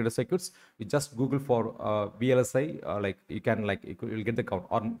the integrated circuits, you just Google for VLSI. You'll get the count,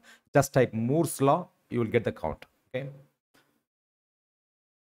 or just type Moore's law, you will get the count. Okay.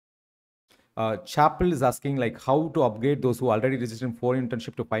 Chapel is asking how to upgrade those who already registered for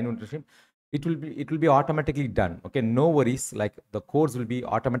internship to final internship. It will be automatically done. Okay, no worries. Like the course will be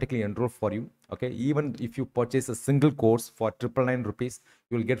automatically enrolled for you. Okay, even if you purchase a single course for 999 rupees,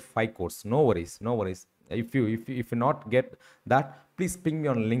 you will get 5 courses. No worries, no worries. If you not get that, please ping me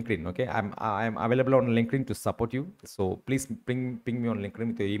on LinkedIn. Okay, I'm available on LinkedIn to support you. So please ping me on LinkedIn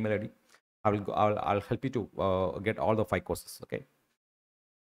with your email ID. I'll help you to get all the 5 courses. Okay.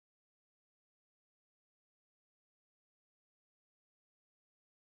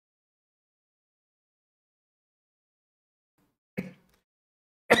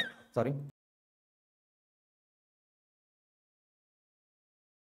 Sorry.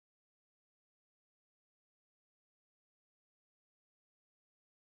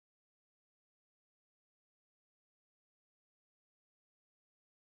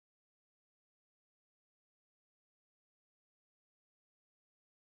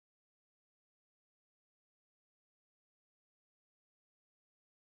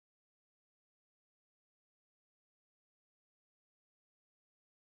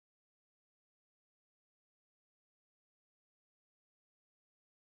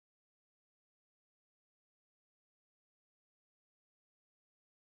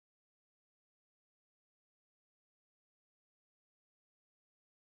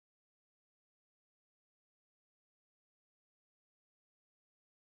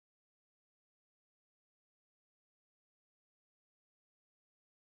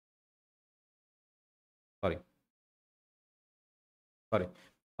 Sorry.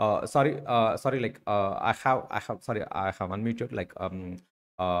 Sorry. Like, sorry, I have unmuted. Like,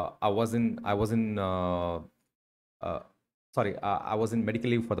 I was in, uh, sorry, I was in medical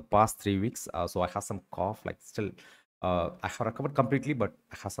leave for the past 3 weeks. So I have some cough. Like, still, I have recovered completely, but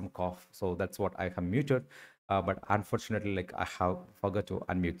I have some cough. So that's what I have muted. But unfortunately, like, I have forgot to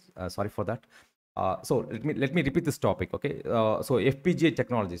unmute. Sorry for that. So let me repeat this topic. Okay. So FPGA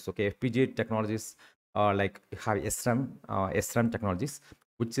technologies. Okay, FPGA technologies, like have SRAM technologies,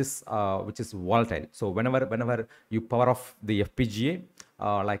 which is volatile. So whenever you power off the FPGA,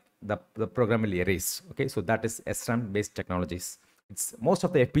 like the program will erase. Okay, so that is SRAM based technologies. It's most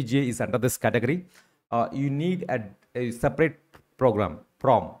of the FPGA is under this category. You need a separate program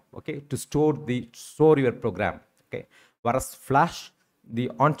prom, okay, to store your program. Okay, whereas flash,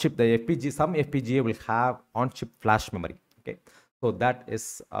 the on chip, the FPGA, some FPGA will have on chip flash memory. Okay, so that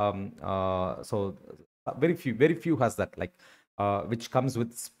is very few has that, like, which comes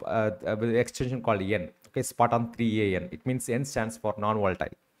with an extension called N. Okay, Spartan 3AN. It means N stands for non-volatile.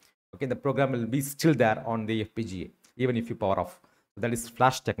 Okay, the program will be still there on the FPGA even if you power off. That is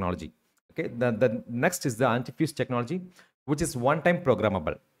flash technology. Okay, the next is the antifuse technology, which is one-time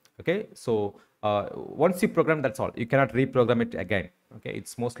programmable. Okay, so once you program, that's all. You cannot reprogram it again. Okay,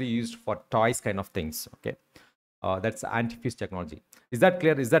 it's mostly used for toys kind of things. Okay, that's antifuse technology. Is that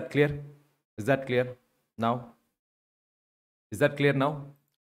clear? Is that clear? Is that clear now? Is that clear now?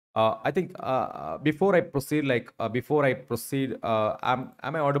 I think before I proceed, am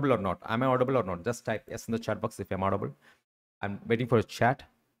I audible or not? Am I audible or not? Just type yes in the chat box if I'm audible. I'm waiting for a chat.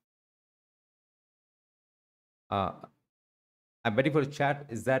 Uh, I'm waiting for a chat.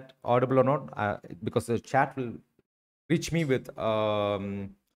 Is that audible or not? Because the chat will reach me with uh,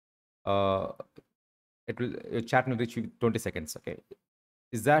 it will chat will reach you 20 seconds. Okay.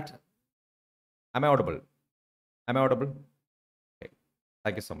 Is that, am I audible? Am I audible? Okay.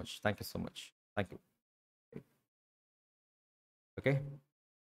 Thank you so much. Thank you so much. Thank you. Okay.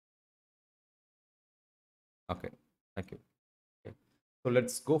 Okay. Thank you. Okay. So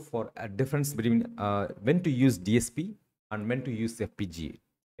let's go for a difference between when to use DSP and when to use FPGA.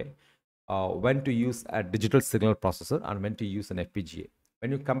 Okay. When to use a digital signal processor and when to use an FPGA.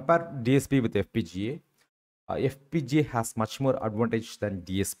 When you compare DSP with FPGA, FPGA has much more advantage than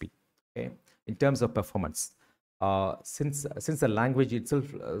DSP, okay, in terms of performance. Since the language itself,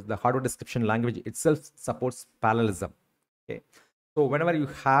 the hardware description language itself supports parallelism. Okay, so whenever you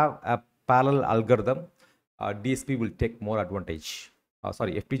have a parallel algorithm, DSP will take more advantage.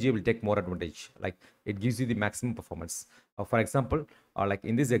 Sorry, FPGA will take more advantage. Like, it gives you the maximum performance. For example, like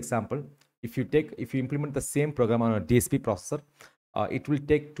in this example, if you implement the same program on a DSP processor, it will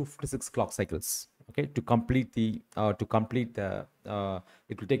take 256 clock cycles. Okay, to complete the it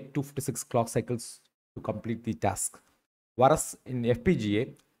will take 256 clock cycles to complete the task. Whereas in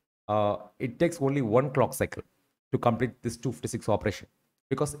FPGA, it takes only one clock cycle to complete this 256 operation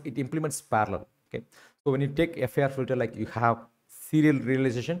because it implements parallel. Okay, so when you take FAR filter, like, you have serial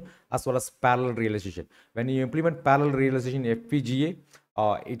realization as well as parallel realization. When you implement parallel realization in FPGA,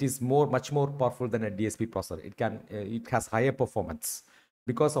 it is much more powerful than a DSP processor. It has higher performance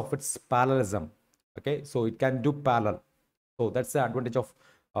because of its parallelism. Okay, so it can do parallel. So that's the advantage of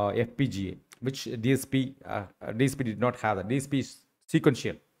FPGA, which DSP did not have. The DSP is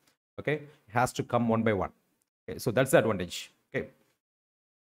sequential. Okay, it has to come one by one. Okay, so that's the advantage. Okay.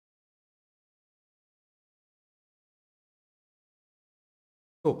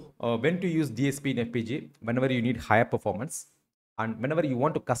 So when to use DSP in FPGA? Whenever you need higher performance and whenever you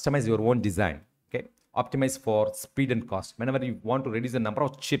want to customize your own design. Okay, optimize for speed and cost. Whenever you want to reduce the number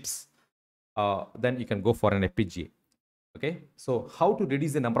of chips, then you can go for an FPGA. Okay, so how to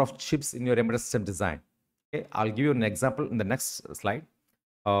reduce the number of chips in your embedded system design? Okay, I'll give you an example in the next slide.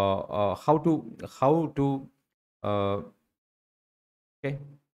 How to okay.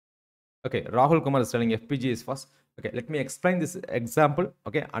 Okay, Rahul Kumar is telling FPGA is first. Okay, let me explain this example.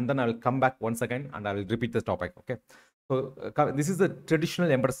 Okay, and then I will come back once again and I will repeat the topic. Okay, so this is the traditional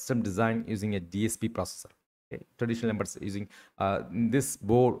embedded system design using a DSP processor. Okay, traditional embedded using in this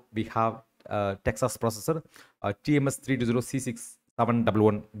board we have Texas processor, TMS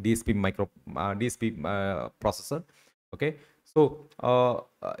 320C6711 DSP DSP processor. Okay, so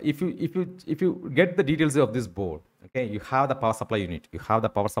if you get the details of this board, okay, you have the power supply unit, you have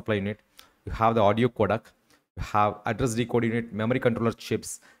the audio codec, you have address decode unit, memory controller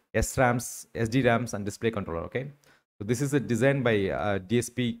chips, SRAMs, SDRAMs, and display controller. Okay, so this is a design by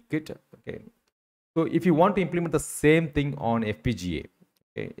DSP kit. Okay, so if you want to implement the same thing on FPGA,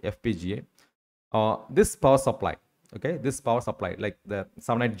 okay, FPGA, this power supply, okay, this power supply, like the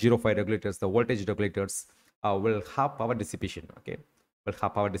 7805 regulators, the voltage regulators, will have power dissipation. Okay, will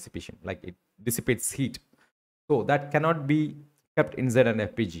have power dissipation, like it dissipates heat. So that cannot be kept inside an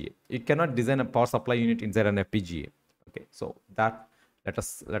FPGA. You cannot design a power supply unit inside an FPGA. Okay, so that let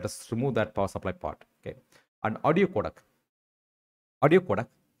us remove that power supply part. Okay, an audio codec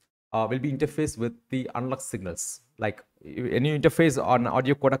will be interfaced with the analog signals. Like when you interface on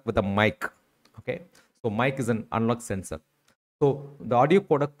audio codec with a mic, okay, so mic is an analog sensor. So the audio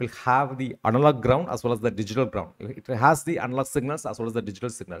codec will have the analog ground as well as the digital ground. It has the analog signals as well as the digital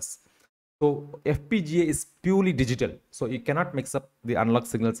signals. So FPGA is purely digital. So you cannot mix up the analog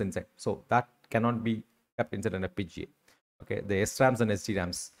signals inside. So that cannot be kept inside an FPGA. Okay, the SRAMs and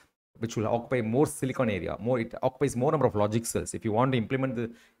SDRAMs, which will occupy more silicon area, it occupies more number of logic cells. If you want to implement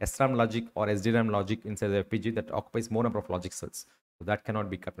the SRAM logic or SDRAM logic inside the FPGA, that occupies more number of logic cells. So that cannot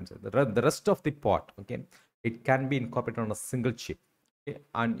be kept inside. The rest of the part, okay, it can be incorporated on a single chip. Okay,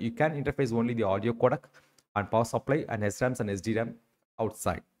 and you can interface only the audio codec and power supply and SRAMs and SDRAM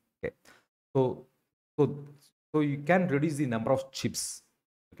outside. Okay, so so so you can reduce the number of chips.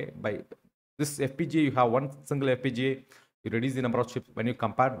 Okay, by this FPGA, you have one single FPGA. You reduce the number of chips. When you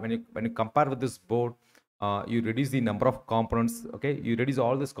compare with this board, you reduce the number of components. Okay, you reduce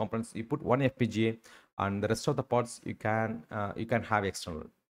all these components. You put one FPGA, and the rest of the parts you can have external.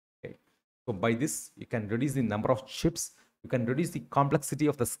 Okay, so by this you can reduce the number of chips. You can reduce the complexity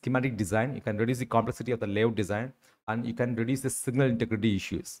of the schematic design. You can reduce the complexity of the layout design, and you can reduce the signal integrity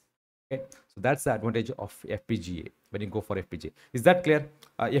issues. Okay, so that's the advantage of FPGA when you go for FPGA. Is that clear?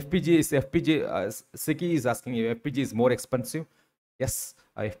 FPGA. Siki is asking if FPGA is more expensive. Yes,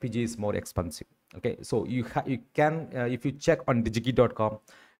 FPGA is more expensive. Okay, so you can if you check on digikey.com,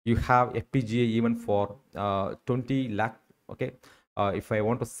 you have FPGA even for 20 lakh. Okay, if I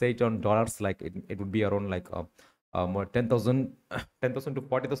want to say it on dollars, like it would be around like 10,000 to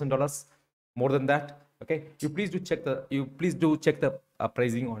 $40,000, more than that. Okay, you please do check the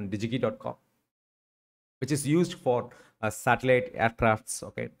pricing on digikey.com, which is used for satellite aircrafts.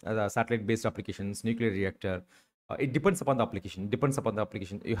 Okay, satellite based applications, nuclear reactor. It depends upon the application.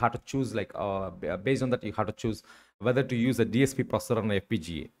 You have to choose, like based on that you have to choose whether to use a DSP processor on a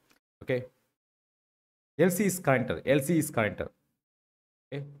FPGA. Okay, LC is connector.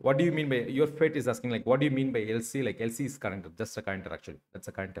 Okay, what do you mean by, your fate is asking, like what do you mean by LC? Like LC is connector, just a connector. Actually, that's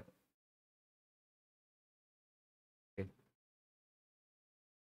a connector. Okay.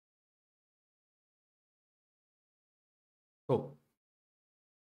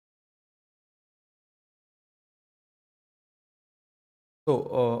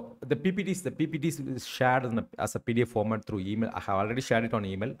 So the PPTs is shared as a PDF format through email. I have already shared it on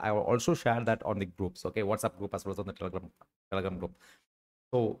email. I will also share that on the groups. Okay, WhatsApp group as well as on the Telegram group.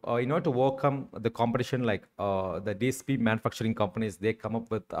 So in order to overcome the competition, like the DSP manufacturing companies, they come up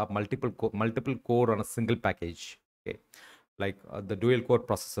with multiple core on a single package. Okay, like the dual core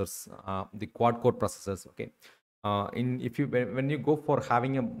processors, the quad core processors. Okay, when you go for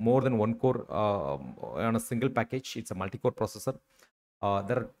having a more than one core on a single package, it's a multi-core processor.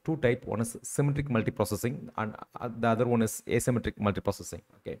 There are two types. One is symmetric multiprocessing, and the other one is asymmetric multiprocessing.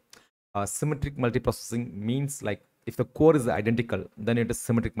 Okay, symmetric multiprocessing means, like, if the core is identical, then it is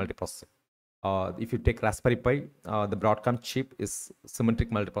symmetric multiprocessing. If you take Raspberry Pi, the Broadcom chip is symmetric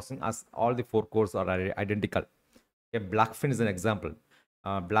multiprocessing, as all the 4 cores are identical. Okay, Blackfin is an example.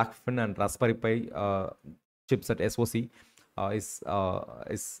 Blackfin and Raspberry Pi chips at SoC is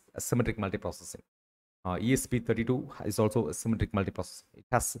symmetric multiprocessing. ESP32 is also a symmetric multiprocessing. It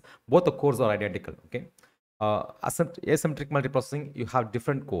has, both the cores are identical. Okay, asymmetric multiprocessing, you have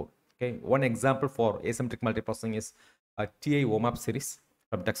different core. Okay, one example for asymmetric multiprocessing is a TI OMAP series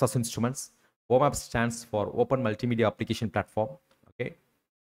from Texas Instruments. OMAP stands for Open Multimedia Application Platform. Okay,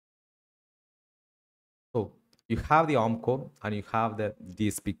 so you have the ARM core and you have the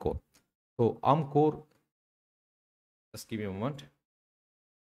DSP core. So ARM core, just give me a moment.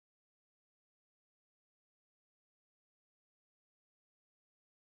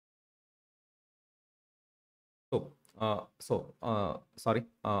 Sorry.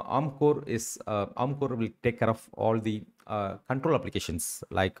 ARM core will take care of all the control applications,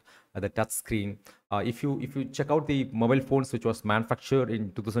 like the touch screen. If you check out the mobile phones which was manufactured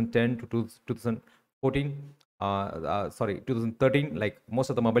in 2010 to 2014, 2013, like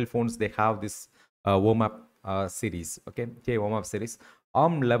most of the mobile phones, they have this OMAP series. Okay, OMAP series.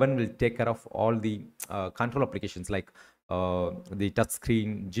 ARM 11 will take care of all the control applications, like the touch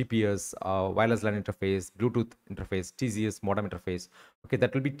screen, GPS, wireless LAN interface, Bluetooth interface, TCS modem interface. Okay,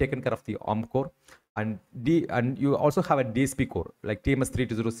 that will be taken care of the ARM core, and you also have a DSP core, like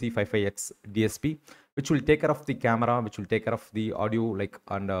TMS320C55X DSP, which will take care of the camera, which will take care of the audio, like,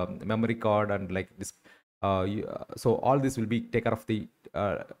 and memory card, and like this So all this will be take care of the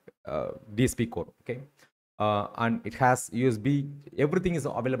DSP core. Okay, and it has USB. Everything is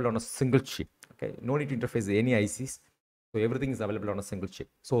available on a single chip. Okay, no need to interface any ICs. So everything is available on a single chip.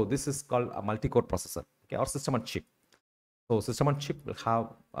 So this is called a multi-core processor. Okay, or system on chip. So system on chip will have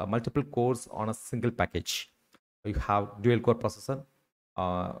multiple cores on a single package. You have dual core processor.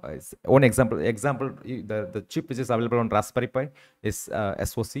 One example, the chip which is available on Raspberry Pi is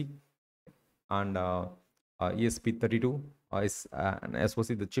SoC, and ESP32 is an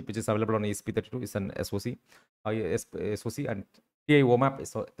SoC. The chip which is available on ESP32 is an SoC. SoC, and TI OMAP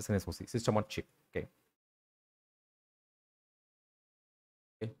is an SoC, system on chip. Okay.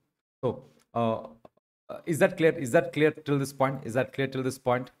 Okay. So is that clear? Is that clear till this point? Is that clear till this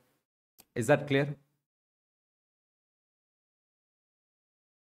point? Is that clear?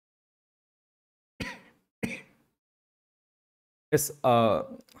 Yes.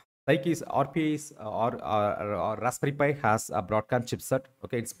 Psyche's RPA's or Raspberry Pi has a Broadcom chipset.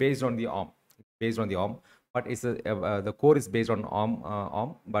 Okay, it's based on the ARM. It's based on the ARM, but the core is based on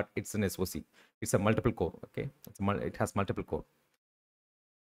ARM, but it's an SoC. It's a multiple core. Okay, it has multiple core.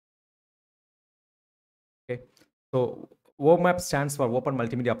 Okay, so OMAP stands for Open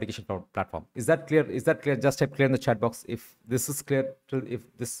Multimedia Application Platform. Is that clear? Is that clear? Just type clear in the chat box if this is clear. If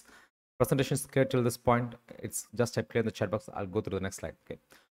this presentation is clear till this point, it's just type clear in the chat box. I'll go through the next slide. Okay.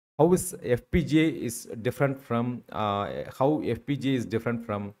 How is FPGA is different from ASIC,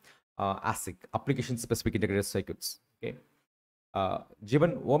 application specific integrated circuits. Okay.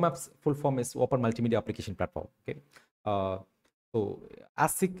 Given OMAP's full form is Open Multimedia Application Platform. Okay. So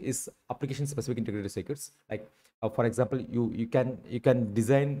ASIC is application specific integrated circuits. Like for example, you can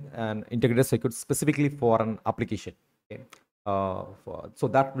design an integrated circuit specifically for an application. Okay. So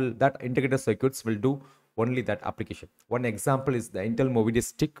that integrated circuits will do only that application. One example is the Intel Movidius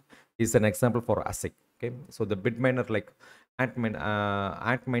stick is an example for ASIC. Okay, so the bit miner like Ant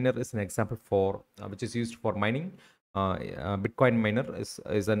miner is an example for which is used for mining. Bitcoin miner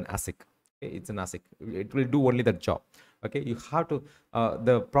is an ASIC. Okay, it's an ASIC. It will do only that job. Okay, you have to.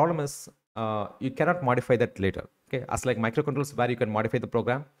 The problem is you cannot modify that later. Okay, as like microcontrollers where you can modify the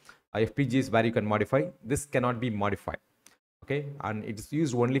program, FPGAs where you can modify. This cannot be modified. Okay, and it's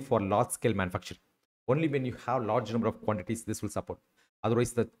used only for large scale manufacturing. Only when you have large number of quantities this will support.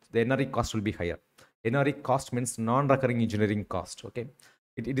 Otherwise the NRE cost will be higher. NRE cost means non-recurring engineering cost. Okay,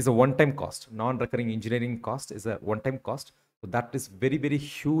 it is a one-time cost. Non-recurring engineering cost is a one-time cost. So that is very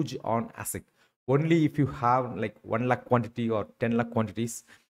huge on ASIC. Only if you have like 1 lakh quantity or 10 lakh quantities,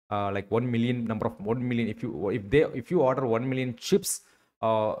 like 1 million number of 1 million. If you order 1 million chips,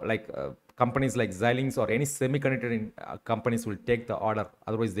 companies like Xilinx or any semiconductor companies will take the order.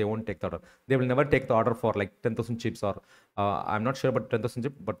 Otherwise, they won't take the order. They will never take the order for like 10,000 chips, or I'm not sure about 10,000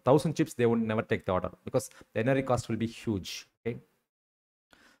 chips, but 1,000 chips, they will never take the order because the NRE cost will be huge. Okay.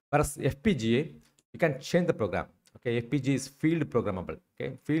 Whereas FPGA, you can change the program. Okay, FPGA is field programmable.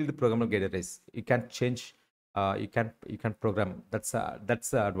 Okay, field programmable gate arrays. You can change. You can program. That's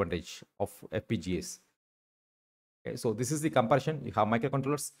the advantage of FPGAs. Okay, so this is the comparison. You have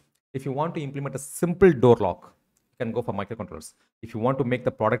microcontrollers. If you want to implement a simple door lock, you can go for microcontrollers. If you want to make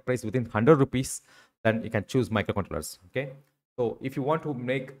the product price within 100 rupees, then you can choose microcontrollers. Okay. So if you want to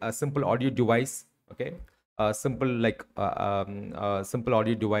make a simple audio device, okay, simple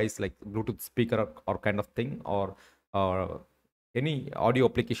audio device like Bluetooth speaker or kind of thing, or any audio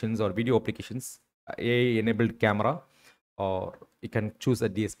applications or video applications, AI enabled camera, or you can choose a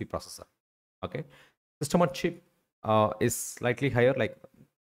DSP processor. Okay. System on chip is slightly higher, like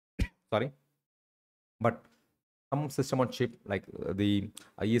sorry, but some system on chip like the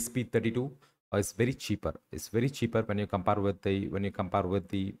ESP32 is very cheaper. It's very cheaper when you compare with the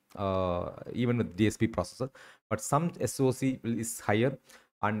even with DSP processor. But some SoC is higher,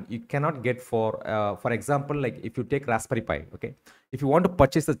 and you cannot get for example, like if you take Raspberry Pi. Okay, if you want to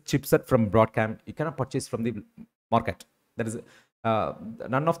purchase a chipset from Broadcom, you cannot purchase from the market. That is,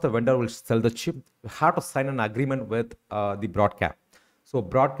 none of the vendor will sell the chip. You have to sign an agreement with the Broadcom. So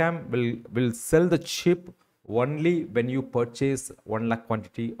Broadcom will sell the chip only when you purchase 1 lakh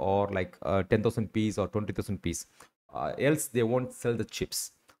quantity or like 10,000 piece or 20,000 piece. Else they won't sell the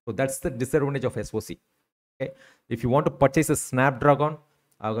chips. So that's the disadvantage of SoC. Okay, if you want to purchase a Snapdragon,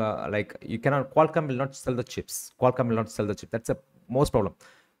 like you cannot. Qualcomm will not sell the chips. Qualcomm will not sell the chip. That's the most problem.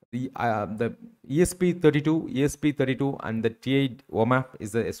 The ESP32 and the TI OMAP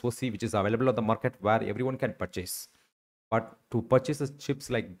is the SoC which is available on the market where everyone can purchase. But to purchase the chips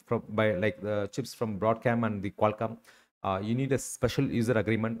the chips from Broadcom and the Qualcomm, you need a special user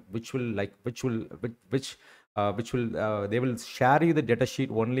agreement which they will share you the data sheet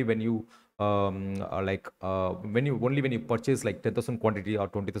only when you when you purchase like 10,000 quantity or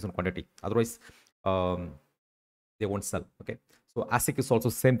 20,000 quantity. Otherwise, um, they won't sell. Okay, so ASIC is also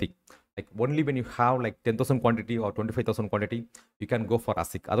same thing. Like only when you have like 10,000 quantity or 25,000 quantity, you can go for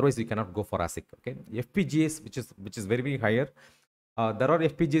ASIC. Otherwise, you cannot go for ASIC. Okay, FPGAs, which is very higher. There are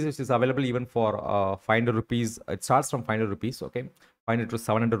FPGAs which is available even for 500 rupees. It starts from 500 rupees. Okay, 500 to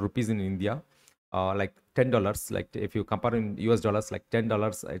 700 rupees in India. Like $10. Like if you compare in US dollars, like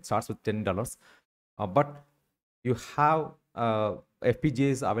 $10. It starts with $10. But you have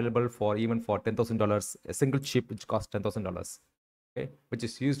FPGAs available for even for $10,000, a single chip which costs $10,000, okay, which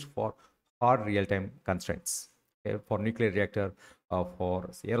is used for hard real-time constraints, okay, for nuclear reactor, for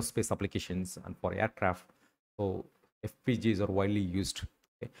aerospace applications, and for aircraft. So FPGAs are widely used.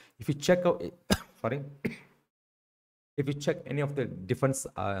 Okay. If you check out, sorry, if you check any of the defense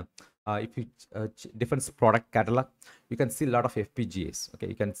if you defense product catalog, you can see a lot of FPGAs. Okay,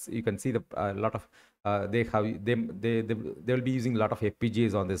 you can see the lot of they will be using a lot of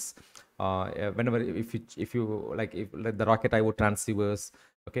FPGAs on this. Whenever if the rocket IO transceivers.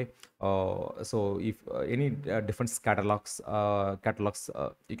 Okay, so if any defense catalogs,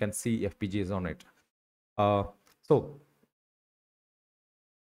 you can see FPGAs on it. So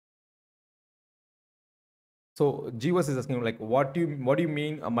So Jeevas is asking like, what do you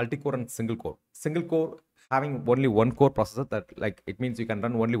mean a multi-core and single core? Single core having only one core processor, that like it means you can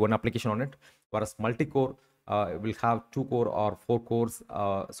run only one application on it, whereas multi-core will have two core or four cores.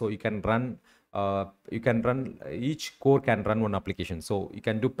 So you can run each core can run one application. So you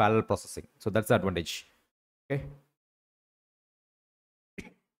can do parallel processing. So that's the advantage. Okay.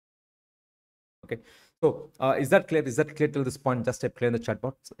 Okay. So is that clear? Is that clear till this point? Just type clear in the chat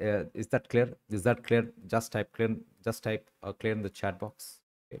box. Is that clear? Is that clear? Just type clear. Just type clear in the chat box.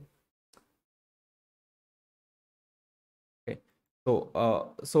 Okay. Okay. So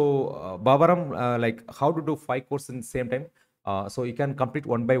Bavaram, like how to do 5 courses in the same time? So you can complete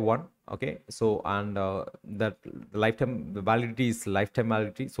one by one. Okay. So and that the lifetime the validity is lifetime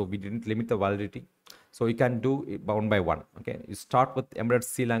validity. So we didn't limit the validity. So you can do it one by one. Okay. You start with embedded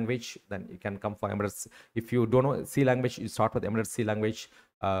C language, then you can come for embedded. If you don't know C language, you start with embedded C language.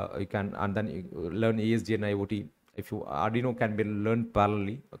 You can and then you learn ESG and IoT. If you Arduino can be learned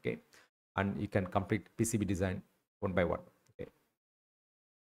parallelly. Okay. And you can complete PCB design one by one. Okay.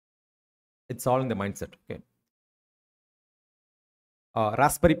 It's all in the mindset. Okay.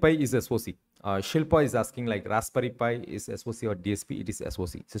 Raspberry Pi is SoC. Shilpa is asking like Raspberry Pi is SoC or DSP. It is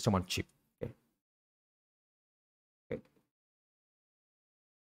SoC, system on chip. Okay. Okay.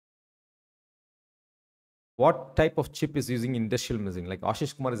 What type of chip is using in industrial machine? Like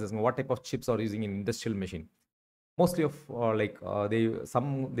Ashish Kumar is asking, what type of chips are using in industrial machine? Mostly of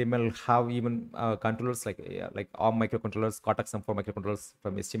they may have even controllers like ARM microcontrollers, Cortex M4 microcontrollers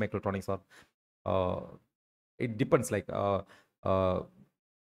from ST Microelectronics, or uh, it depends. Uh,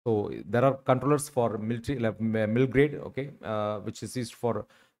 So there are controllers for military, like mill grade, okay, which is used for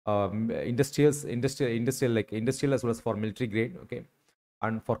industrial as well as for military grade, okay,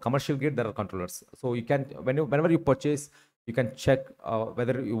 and for commercial grade there are controllers. So you can whenever you purchase, you can check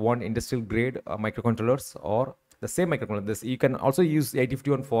whether you want industrial grade microcontrollers or the same microcontroller. This you can also use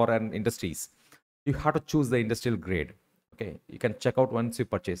 8051 for an industries. You have to choose the industrial grade. Okay, you can check out once you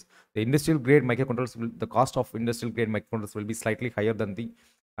purchase the industrial grade microcontrollers. The cost of industrial grade microcontrollers will be slightly higher than the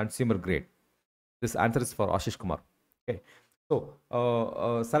consumer grade. This answer is for Ashish Kumar. Okay, so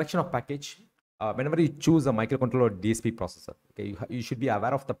selection of package. Whenever you choose a microcontroller or DSP processor, okay, you should be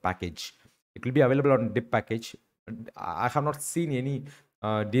aware of the package. It will be available on DIP package. I have not seen any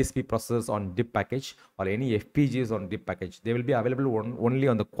DSP processors on DIP package or any FPGAs on DIP package. They will be available only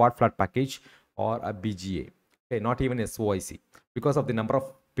on the quad flat package or a BGA. Okay, not even SOIC, because of the number of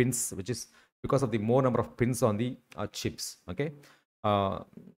pins, which is because of the more number of pins on the chips. Okay. Uh,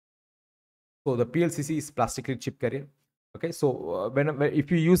 so the PLCC is plastically chip carrier. Okay, so if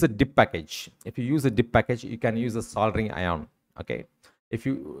you use a DIP package, you can use a soldering ion. Okay, if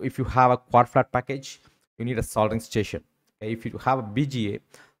you have a quad flat package, you need a soldering station. Okay? If you have a BGA,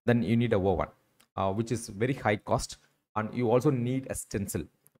 then you need a oven, which is very high cost, and you also need a stencil.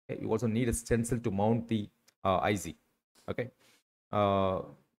 Okay? You also need a stencil to mount the IC. Okay, uh,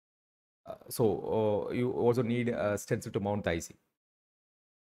 you also need a stencil to mount the IC.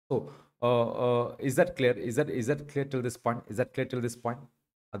 So, is that clear? Is that clear till this point? Is that clear till this point?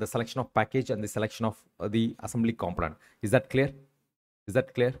 The selection of package and the selection of the assembly component. Is that clear? Is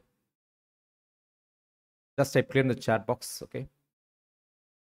that clear? Just type clear in the chat box. Okay.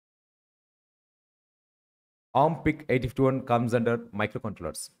 ARM PIC 8051 comes under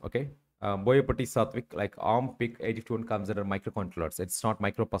microcontrollers. Okay. Boyapati Satvik, like ARM PIC 82 comes under microcontrollers. It's not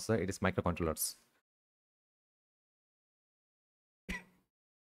microprocessor, it is microcontrollers.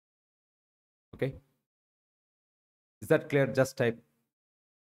 Okay. Is that clear? Just type.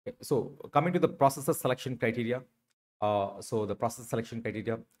 Okay. So coming to the processor selection criteria. So the processor selection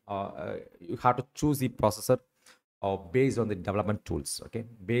criteria, you have to choose the processor based on the development tools. Okay.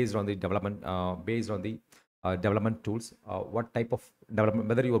 Based on the development tools. What type of development,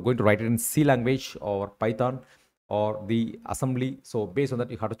 whether you are going to write it in C language or Python or the assembly. So based on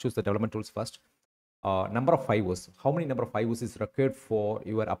that, you have to choose the development tools first. Number of IOs. How many number of IOs is required for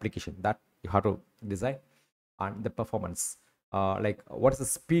your application? That you have to design. And the performance, like what is the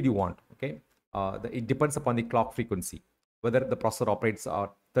speed you want. Okay. It depends upon the clock frequency, whether the processor operates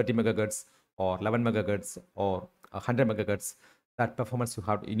at 30 megahertz or 11 megahertz or 100 megahertz. That performance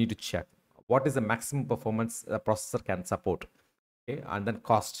you need to check. What is the maximum performance the processor can support? Okay. And then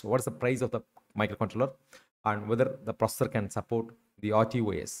cost, what is the price of the microcontroller, and whether the processor can support the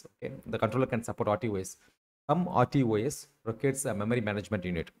RTOS. Okay. The controller can support RTOS. Some RTOS requires a memory management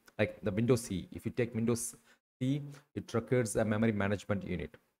unit, like the Windows C. If you take Windows C, it requires a memory management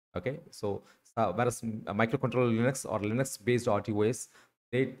unit. Okay. So whereas a microcontroller Linux or Linux based RTOS,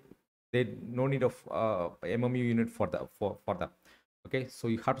 they no need of MMU unit for them. Okay. So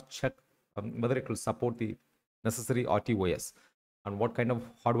you have to check whether it will support the necessary RTOS, and what kind of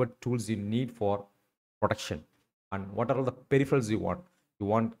hardware tools you need for protection, and what are all the peripherals you want. You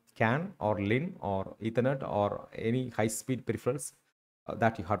want CAN or LIN or Ethernet or any high speed peripherals,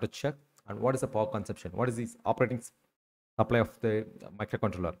 that you have to check. And what is the power consumption? What is the operating supply of the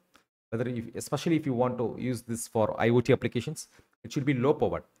microcontroller? Whether especially if you want to use this for IoT applications, it should be low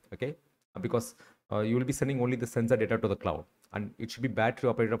powered. Okay. Because you will be sending only the sensor data to the cloud, and it should be battery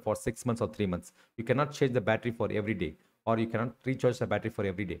operated for 6 months or 3 months. You cannot change the battery for every day, or you cannot recharge the battery for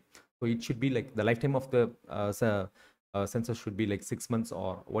every day. So it should be like the lifetime of the sensor should be like 6 months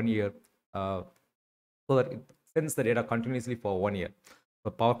or 1 year, so that it sends the data continuously for 1 year.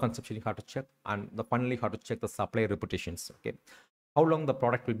 The power consumption you have to check, and finally you have to check the supply reputations. Okay. How long the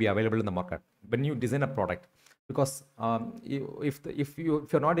product will be available in the market when you design a product, because if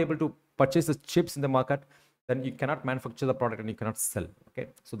you're not able to purchase the chips in the market, then you cannot manufacture the product and you cannot sell. Okay.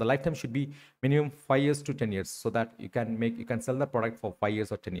 So the lifetime should be minimum 5 years to 10 years, so that you can sell the product for 5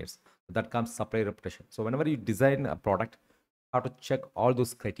 years or 10 years. So that comes supply reputation. So whenever you design a product, you have to check all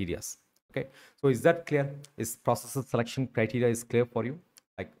those criteria. Okay. So is that clear? Is processor selection criteria is clear for you?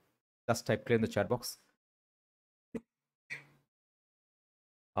 Like, just type clear in the chat box.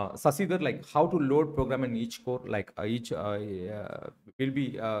 Sasidhar, like how to load program in each core, like we'll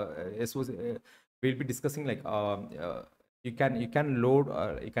be we'll be discussing, like you can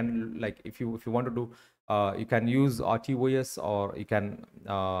load, you can, like if you want to do, you can use RTOS, or you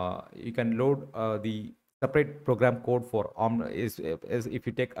can load the separate program code for ARM. Is if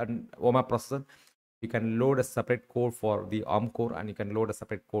you take an OMA processor, you can load a separate code for the ARM core, and you can load a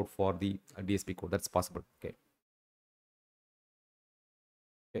separate code for the DSP code. That's possible. Okay.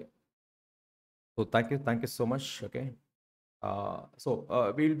 Okay. So thank you so much. Okay.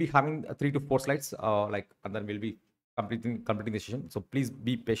 We will be having 3 to 4 slides, and then we'll be completing the session. So please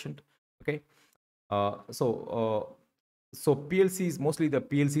be patient. Okay. Uh, so uh, so PLCs, mostly the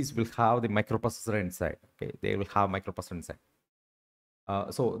PLCs will have the microprocessor inside. Okay, they will have microprocessor inside.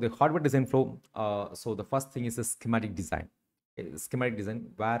 So the hardware design flow. So the first thing is the schematic design. Okay, schematic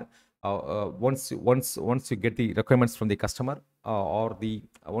design, where once you get the requirements from the customer, or the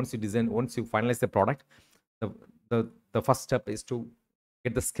once you finalize the product, the the first step is to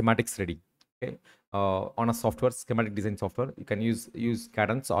get the schematics ready. Okay, on a software, schematic design software, you can use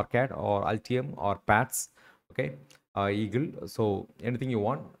Cadence or CAD or Altium or PATS. Okay, Eagle. So anything you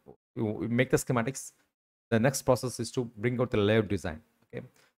want, you make the schematics. The next process is to bring out the layout design. Okay,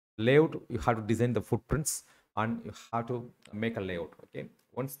 layout, you have to design the footprints, and you have to make a layout. Okay,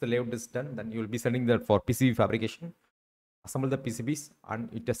 once the layout is done, then you will be sending that for PCB fabrication. Assemble the PCBs and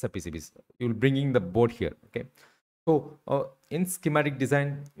you test the PCBs. You will bringing the board here. Okay, so in schematic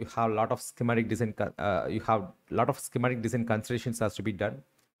design, you have a lot of schematic design. Considerations has to be done.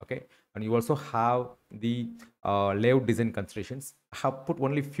 Okay, and you also have the layout design considerations. I have put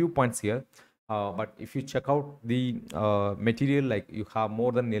only few points here. But if you check out the material, like you have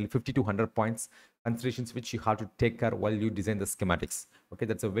more than nearly 50 to 100 points considerations which you have to take care while you design the schematics. Okay,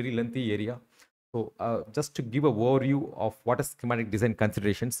 that's a very lengthy area. So just to give a overview of what is schematic design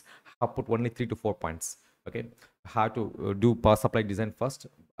considerations, I have put only 3 to 4 points. Okay, how to do power supply design first,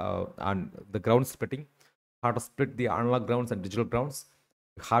 and the ground splitting, how to split the analog grounds and digital grounds,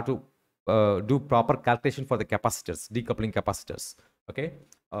 how to do proper calculation for the capacitors, decoupling capacitors. Okay,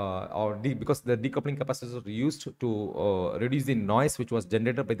 because the decoupling capacitors are used to reduce the noise which was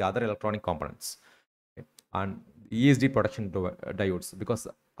generated by the other electronic components. Okay? And ESD protection diodes, because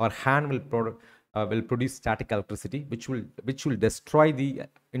our hand will produce static electricity which will destroy the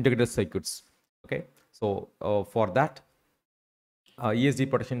integrated circuits. Okay, so for that, ESD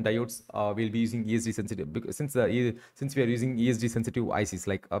protection diodes will be using ESD sensitive, because since we are using ESD sensitive ICs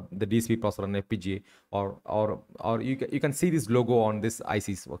like the DSP processor and FPGA, or you can see this logo on this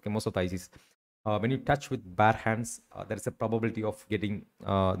ICs. Okay, most of the ICs, when you touch with bare hands, there is a probability of getting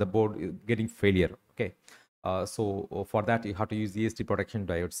the board getting failure. Okay, so for that you have to use ESD protection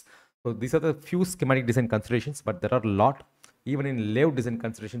diodes. So these are the few schematic design considerations, but there are a lot. Even in layout design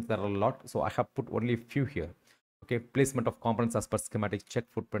considerations, there are a lot. So I have put only a few here. Okay, placement of components as per schematic, check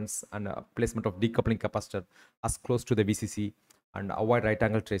footprints, and placement of decoupling capacitor as close to the VCC, and avoid right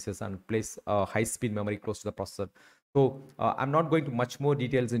angle traces, and place high speed memory close to the processor. So I'm not going to much more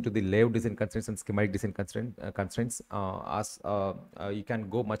details into the layout design constraints and schematic design constraints, as you can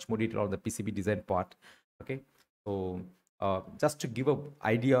go much more detail on the PCB design part. Okay, so just to give a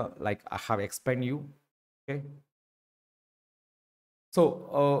idea, like I have explained you. Okay,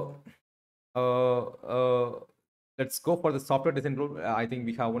 so let's go for the software design rule. I think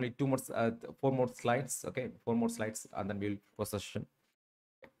we have only 4 more slides. Okay, 4 more slides, and then we'll close the session.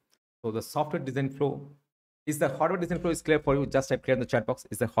 So the software design flow, is the hardware design flow is clear for you? Just type clear in the chat box.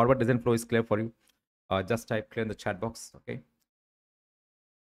 Is the hardware design flow is clear for you? Just type clear in the chat box. Okay,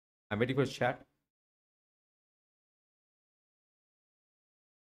 I'm waiting for chat.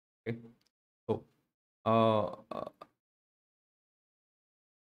 Okay, so uh, uh,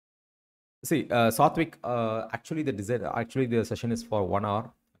 see, Satvik, actually the session is for 1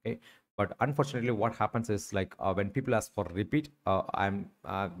 hour. Okay, but unfortunately, what happens is, like, when people ask for repeat,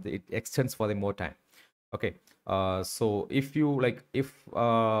 it extends for the more time. Okay, so if you like, if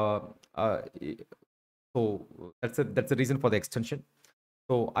uh, so that's the reason for the extension.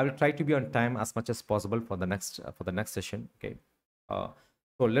 So I will try to be on time as much as possible for the next session. Okay, uh,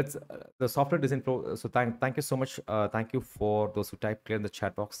 so let's the software design flow. So thank you so much. Thank you for those who type clear in the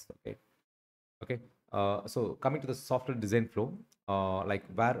chat box. Okay. Okay, so coming to the software design flow, like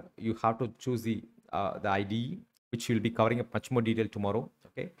where you have to choose the IDE, which you'll be covering up much more detail tomorrow.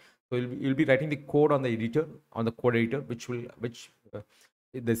 Okay, so you'll be writing the code on the editor, on the code editor, which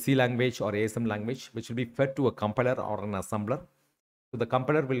the C language or ASM language, which will be fed to a compiler or an assembler. So the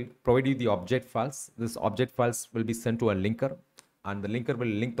compiler will provide you the object files. This object files will be sent to a linker, and the linker will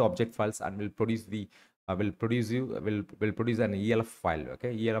link the object files and will produce the will produce an ELF file.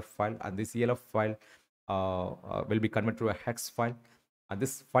 Okay, ELF file, and this ELF file will be converted to a hex file, and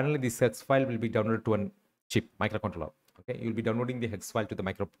this hex file will be downloaded to a chip microcontroller. Okay, you'll be downloading the hex file to the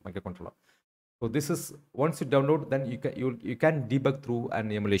microcontroller. So this is, once you download, then you can debug through an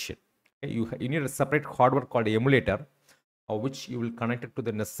emulation. Okay, you need a separate hardware called emulator, which you will connect it to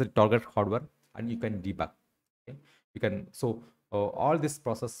the necessary target hardware, and you can debug. Okay, you can, so all this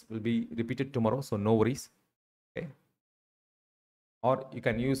process will be repeated tomorrow, so no worries. Okay, or you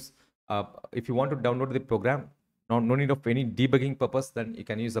can use, if you want to download the program, no need of any debugging purpose, then you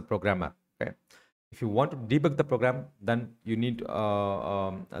can use a programmer. Okay, if you want to debug the program, then you need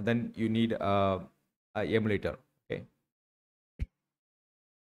a emulator. Okay.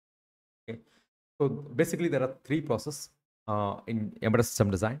 Okay, so basically there are 3 processes in embedded system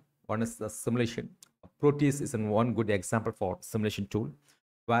design. One is the simulation. Proteus is one good example for simulation tool,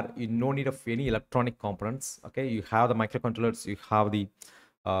 where you no need of any electronic components. Okay, you have the microcontrollers, you have the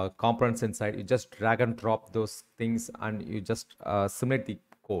components inside. You just drag and drop those things, and you just simulate the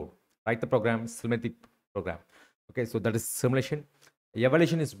code, write the program, simulate the program. Okay, so that is simulation.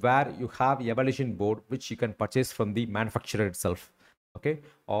 Evaluation is where you have evaluation board which you can purchase from the manufacturer itself. Okay,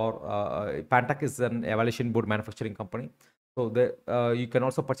 or Pantech is an evaluation board manufacturing company. So you can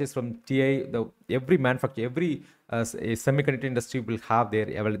also purchase from TI. Every manufacturer, every semiconductor industry will have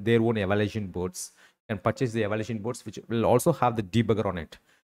their own evaluation boards. You can purchase the evaluation boards, which will also have the debugger on it.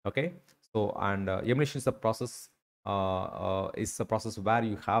 Okay, so, and emulation is a process where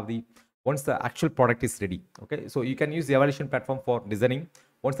you have the, once the actual product is ready. Okay, so you can use the evaluation platform for designing.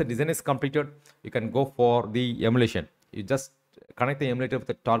 Once the design is completed, you can go for the emulation. You just connect the emulator with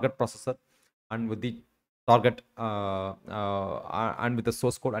the target processor and with the target and with the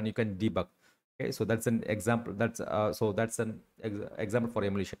source code, and you can debug. Okay, so that's an example. That's an example for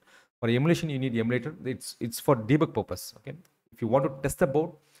emulation. For emulation, you need emulator. It's for debug purpose. Okay, if you want to test the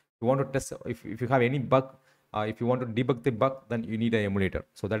board, you want to test if you have any bug, if you want to debug the bug, then you need an emulator.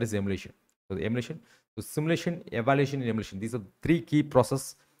 So that is emulation. So the emulation, so simulation, evaluation, and emulation. These are 3 key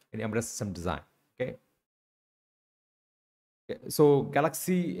processes in embedded system design. Okay. So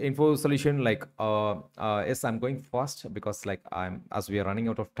Galaxy Info Solution, like yes, I'm going fast because like I'm as we are running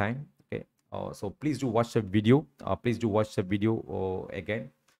out of time. Okay, so please do watch the video. Please do watch the video again.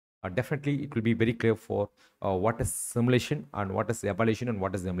 Definitely, it will be very clear for what is simulation and what is evaluation and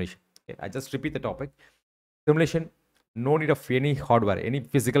what is emulation. Okay, I just repeat the topic. Simulation, no need of any hardware, any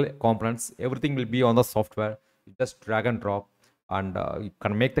physical components. Everything will be on the software. You just drag and drop, and you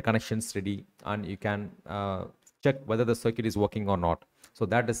can make the connections ready, and you can check whether the circuit is working or not. So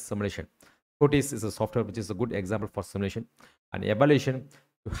that is simulation. Proteus is a software which is a good example for simulation. And evaluation,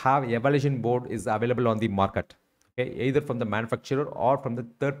 you have evaluation board is available on the market. Okay, either from the manufacturer or from the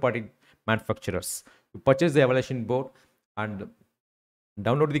third-party manufacturers. You purchase the evaluation board and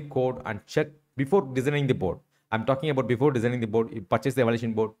download the code and check before designing the board. I'm talking about before designing the board. You purchase the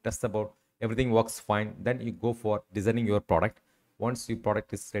evaluation board, test the board, everything works fine. Then you go for designing your product. Once your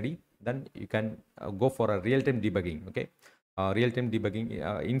product is ready, then you can go for a real-time debugging. Okay, real-time debugging,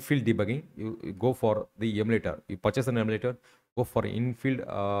 in-field debugging. You go for the emulator. You purchase an emulator, go for in-field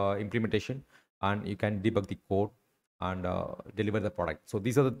implementation, and you can debug the code and deliver the product. So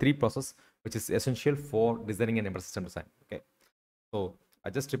these are the three processes which is essential for designing an embedded system design. Okay. So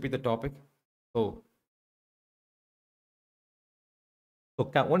I just repeat the topic. So,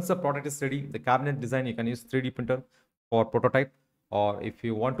 once the product is ready, the cabinet design, you can use 3D printer for prototype, or if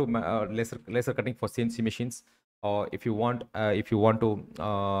you want to laser cutting for CNC machines, or if you want for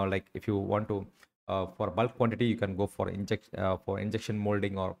bulk quantity, you can go for injection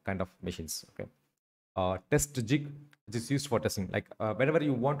molding or kind of machines. Okay. Test jig, which is used for testing. Like whenever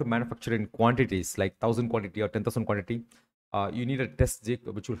you want to manufacture in quantities, like 1,000 quantity or 10,000 quantity, you need a test jig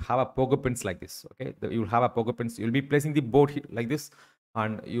which will have a pogo pins like this. Okay, you will have a pogo pins. You'll be placing the board like this,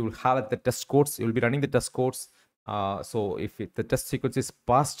 and you will have the test codes. You will be running the test codes. So if the test sequence is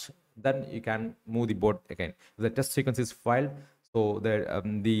passed, then you can move the board again. If the test sequence is filed, so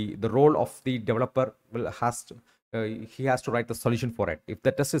the role of the developer he has to write the solution for it. If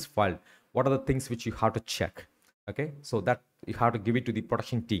the test is filed, what are the things which you have to check? Okay, so that you have to give it to the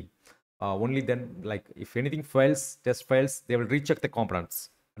production team. Only then, like if anything fails, test fails, they will recheck the components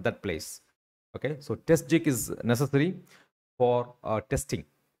at that place. Okay, so test jig is necessary for testing,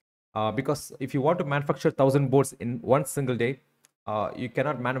 because if you want to manufacture 1,000 boards in one single day, you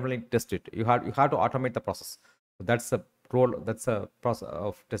cannot manually test it. You have to automate the process. So that's a role. That's a process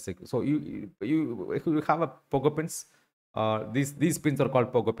of testing. So you have a pogo pins. These pins are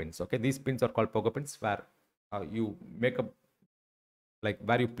called pogo pins. Okay, these pins are called pogo pins, where you make a, like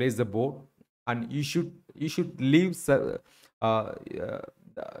where you place the board, and you should leave uh,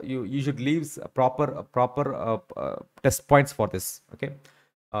 you should leave proper test points for this. Okay,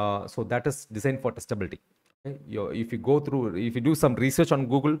 so that is designed for testability. Okay, if you do some research on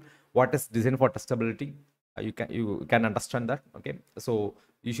Google, what is designed for testability, you can understand that. Okay, so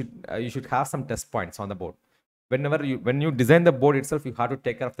you should have some test points on the board. When you design the board itself, you have to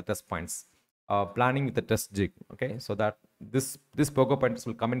take care of the test points, planning with the test jig. Okay, so that this pogo points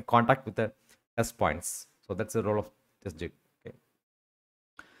will come in contact with the test points. So that's the role of test jig. Okay,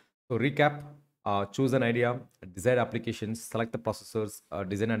 so recap: choose an idea, design applications, select the processors,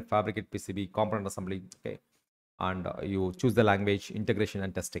 design and fabricate PCB, component assembly. Okay, and you choose the language, integration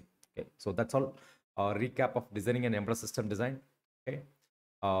and testing. Okay, so that's all. Recap of designing an embedded system design. Okay,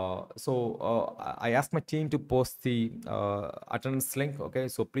 I asked my team to post the attendance link. Okay,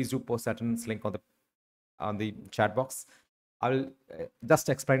 so please do post the attendance link on the chat box. I will just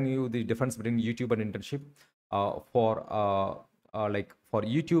explain you the difference between YouTube and internship. For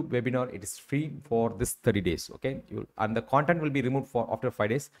YouTube webinar, it is free for this 30 days. Okay, and the content will be removed for after 5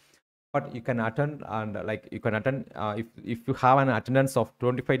 days. But you can attend, and if you have an attendance of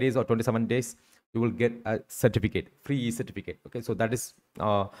 25 days or 27 days, you will get a certificate, free e-certificate. Okay, so that is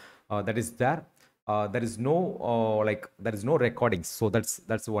there. There is no recordings, so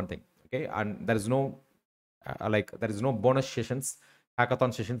that's one thing. Okay, and there is no bonus sessions,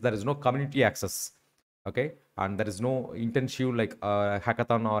 hackathon sessions. There is no community access. Okay, and there is no intensive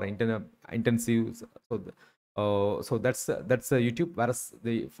hackathon or intensive. So that's a YouTube. Whereas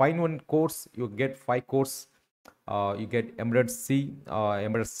the Fine1 course, you get 5 course. You get embedded C,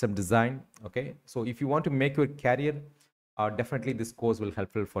 embedded system design. Okay, so if you want to make your career, definitely this course will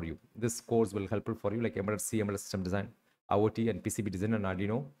helpful for you. This course will helpful for you, like embedded C, embedded system design, IoT and PCB design and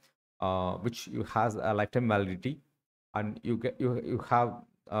Arduino, which you has a lifetime validity, and you have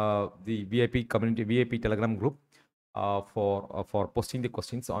the VIP community, VIP Telegram group for posting the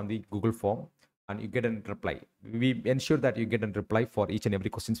questions on the Google form, and you get a reply. We ensure that you get a reply for each and every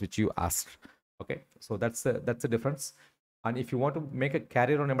questions which you asked. Okay, so that's the difference. And if you want to make a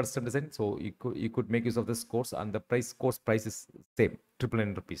career on embedded system design, so you could make use of this course, and the course price is same,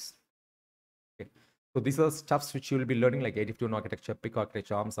 999 rupees. Okay. So these are stuffs which you will be learning, like 82 architecture, PIC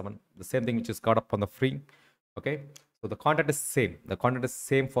architecture, ARM7, the same thing which is got up on the free. Okay. So the content is same. The content is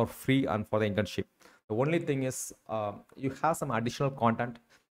same for free and for the internship. The only thing is you have some additional content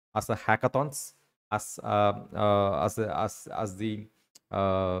as the hackathons, as the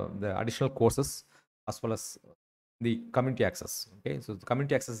additional courses, as well as the community access. Okay. So the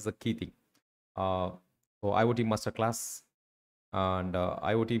community access is the key thing. So IoT masterclass, and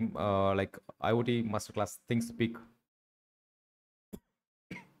IoT masterclass things speak.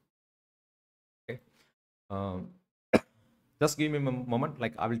 Okay. Um, just give me a moment.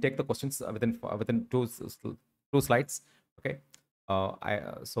 Like I will take the questions within two slides. Okay.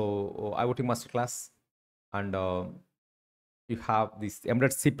 So IoT masterclass, and you have this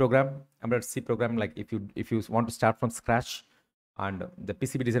embedded C program. Embedded C program, like if you want to start from scratch, and the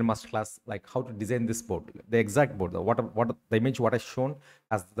PCB design masterclass, like how to design this board, the exact board, the image what I shown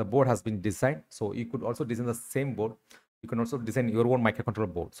as the board has been designed. So you could also design the same board. You can also design your own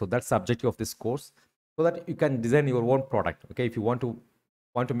microcontroller board. So that's the objective of this course, so that you can design your own product. Okay, if you want to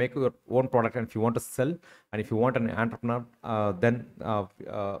make your own product, and if you want to sell, and if you want an entrepreneur, then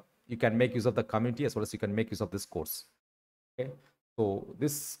you can make use of the community, as well as you can make use of this course. Okay, so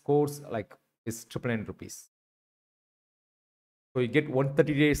this course like is 999 rupees. So you get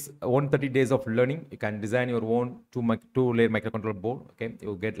 130 days of learning. You can design your own two-layer microcontroller board. Okay,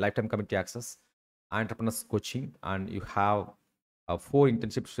 you get lifetime community access, entrepreneurs coaching, and you have 4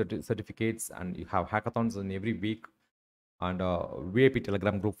 internship certificates, and you have hackathons in every week, and VIP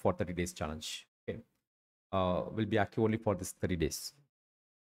Telegram group for 30 days challenge. Okay, will be active only for this 30 days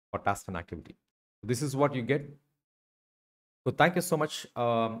for task and activity. So this is what you get. So thank you so much.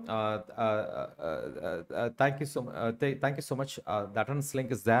 Thank you so thank you so much. The attendance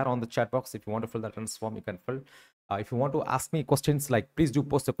link is there on the chat box. If you want to fill the attendance form, you can fill. If you want to ask me questions, like please do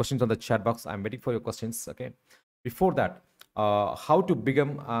post the questions on the chat box. I'm waiting for your questions. Okay. Before that, how to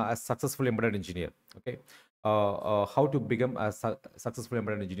become a successful embedded engineer? Okay. How to become a successful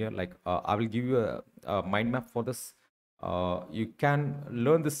embedded engineer? Like I will give you a mind map for this. You can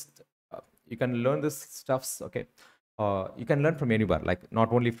learn this. You can learn this stuffs. Okay. You can learn from anywhere, like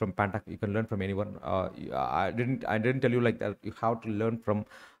not only from Pantech. You can learn from anyone. I didn't tell you like that you have to learn from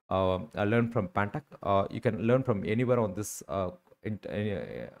Pantech. You can learn from anywhere on this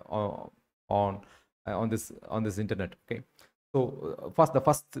on this internet. Okay. So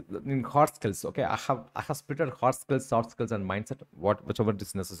first in hard skills. Okay, I have split hard skills, soft skills, and mindset, whichever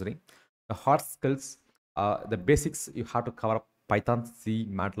is necessary. The hard skills, the basics, you have to cover up Python, C,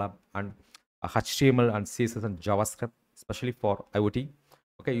 MATLAB, and HTML and CSS and JavaScript, especially for IoT.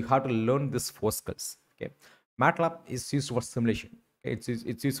 Okay, you have to learn these 4 skills. Okay, MATLAB is used for simulation. Okay?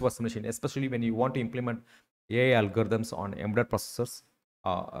 It's used for simulation, especially when you want to implement AI algorithms on embedded processors.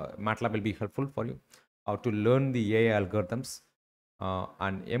 MATLAB will be helpful for you to learn the AI algorithms,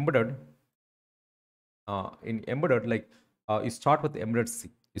 and embedded. In embedded, like you start with embedded C.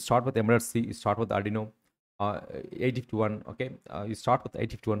 You start with embedded C. You start with Arduino. 8051. Okay, you start with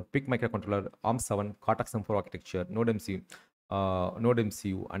 8051, PIC microcontroller, ARM7, Cortex M4 architecture, Node MCU,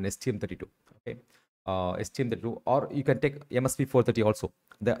 and STM32. Okay, STM32, or you can take MSP430 also.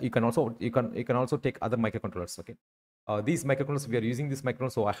 You can also take other microcontrollers. Okay, these microcontrollers, we are using this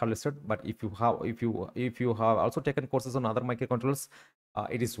microcontroller, so I have listed. But if you have also taken courses on other microcontrollers,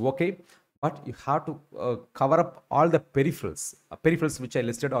 it is okay. But you have to cover up all the peripherals which I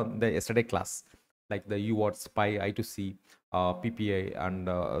listed on the yesterday class, like the UART, SPI, I2C, PPI, and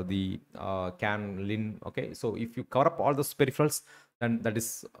the CAN, LIN. Okay, so if you cover up all those peripherals, then that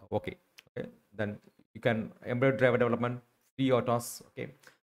is okay. Okay, then you can embedded driver development, FreeRTOS, okay,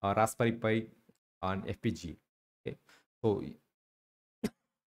 Raspberry Pi, and FPGA. Okay, so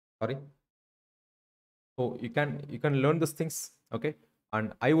sorry. So you can learn these things. Okay,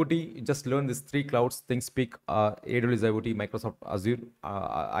 and IoT, you just learn these 3 clouds. ThinkSpeak, AWS IoT, Microsoft Azure.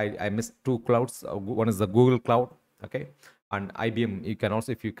 I missed 2 clouds. One is the Google Cloud. Okay, and IBM. You can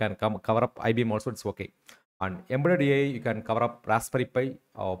also, if you can cover up IBM also, it's okay. And embedded AI, you can cover up Raspberry Pi,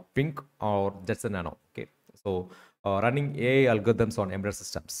 or Pink, or Jetson Nano. Okay, so running AI algorithms on embedded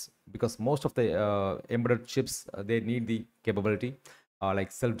systems, because most of the embedded chips, they need the capability.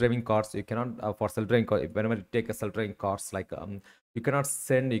 Like self-driving cars, you cannot for self-driving car, whenever you take a self-driving cars, like you cannot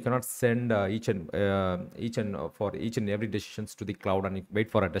send for each and every decisions to the cloud and wait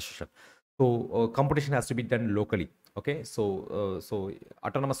for a decision. So computation has to be done locally. Okay, so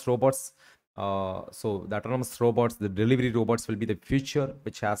autonomous robots, the autonomous robots, the delivery robots will be the future,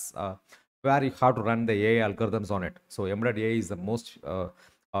 which has where you have to run the AI algorithms on it. So embedded AI is the most,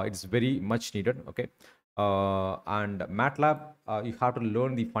 it's very much needed. Okay. And MATLAB, you have to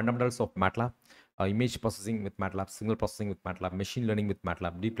learn the fundamentals of MATLAB, image processing with MATLAB, signal processing with MATLAB, machine learning with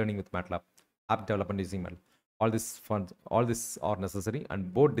MATLAB, deep learning with MATLAB, app development using MATLAB. All this are necessary.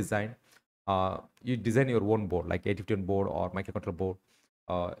 And board design, you design your own board, like 851 board or microcontroller board.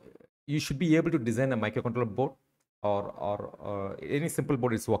 Uh, you should be able to design a microcontroller board, or any simple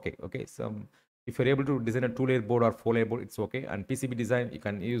board is okay. Okay, so if you're able to design a 2-layer board or 4-layer board, it's okay. And PCB design, you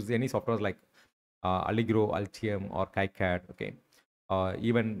can use any software like Allegro, Altium, or KiCad. Okay,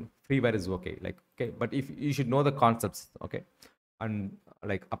 even freeware is okay. Like, okay, but if you should know the concepts, okay, and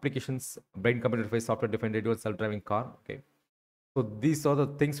like applications, brain computer interface, software defined radio, self-driving car. Okay, so these are the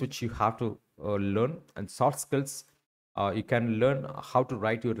things which you have to learn. And soft skills, you can learn how to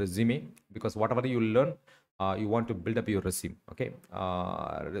write your resume, because whatever you learn, you want to build up your resume. Okay,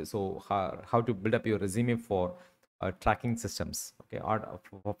 so how to build up your resume for tracking systems. Okay,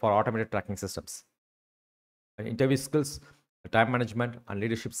 for automated tracking systems. And interview skills, time management, and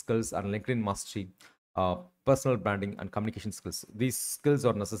leadership skills, and LinkedIn mastery, personal branding, and communication skills. These skills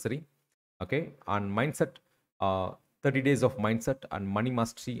are necessary. Okay, and mindset, uh, 30 days of mindset and money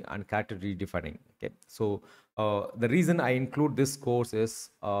mastery and character redefining. Okay, so the reason I include this course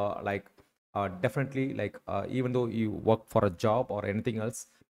is definitely, like, even though you work for a job or anything else,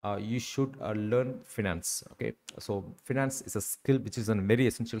 you should learn finance. Okay, so finance is a skill which is a very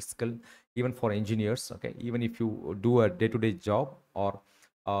essential skill even for engineers. Okay, even if you do a day-to-day job, or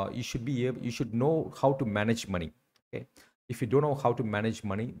you should know how to manage money. Okay, if you don't know how to manage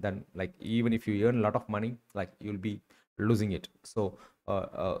money, then, like, even if you earn a lot of money, like, you'll be losing it. So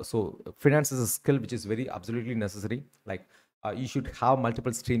finance is a skill which is very absolutely necessary. Like, you should have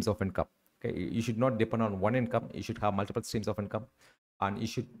multiple streams of income. Okay, you should not depend on one income. You should have multiple streams of income, and you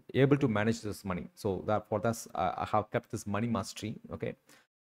should able to manage this money. So that for this, I have kept this money mastery. Okay,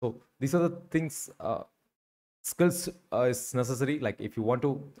 so these are the things, skills is necessary, like, if you want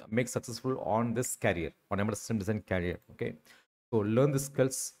to make successful on this career, on embedded system design career. Okay, so learn the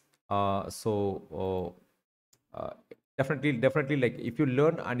skills. Uh, definitely, like, if you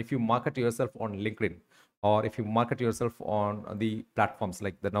learn and if you market yourself on LinkedIn, or if you market yourself on the platforms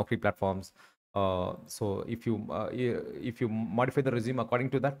like the Naukri platforms, so if you modify the resume according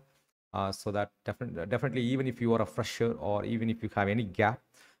to that, so that definitely, even if you are a fresher, or even if you have any gap,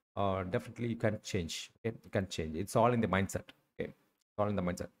 definitely you can change. Okay, you can change. It's all in the mindset. Okay, it's all in the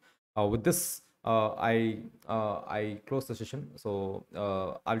mindset. With this, I close the session. So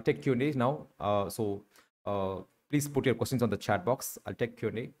I'll take Q&A now. Please put your questions on the chat box. I'll take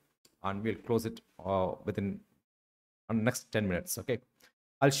Q&A, and we'll close it within next 10 minutes. Okay,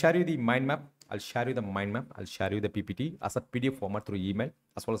 I'll share you the mind map. I'll share you the mind map. I'll share you the PPT as a PDF format through email,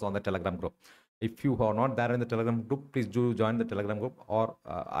 as well as on the Telegram group. If you are not there in the Telegram group, please do join the Telegram group, or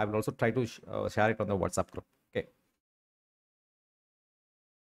I will also try to share it on the WhatsApp group. Okay.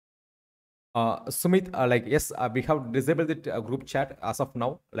 Sumit, like, yes, we have disabled the group chat as of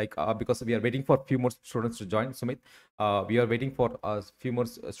now, like, because we are waiting for a few more students to join. Sumit, we are waiting for a few more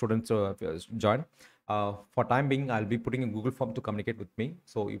students to join. For time being, I'll be putting a Google form to communicate with me.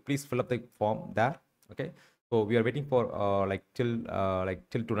 So you please fill up the form there. Okay. So we are waiting for till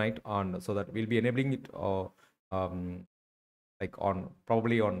tonight on, so that we'll be enabling it um, like on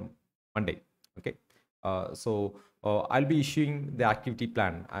probably on Monday. Okay. I'll be issuing the activity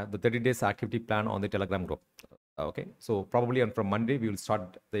plan, the 30 days activity plan on the Telegram group. Okay. So probably on from Monday, we will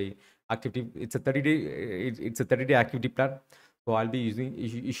start the activity. It's a 30-day, it's a 30-day activity plan. So I'll be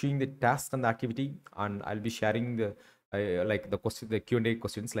issuing the task and the activity, and I'll be sharing the like the question, the Q&A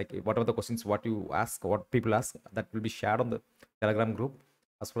questions, like whatever the questions, what you ask, what people ask, that will be shared on the Telegram group,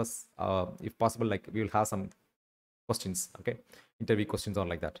 as well as if possible, like, we will have some questions. Okay, interview questions or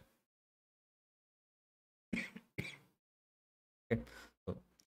like that. Okay,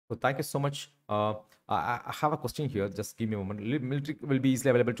 so thank you so much. I have a question here. Just give me a moment. Military will be easily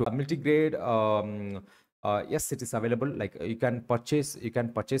available to military grade. Yes, it is available. Like, you can purchase. You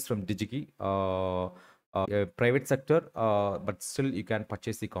can purchase from Digi, private sector. But still, you can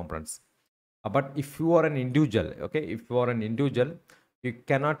purchase the components. But if you are an individual, okay, if you are an individual, you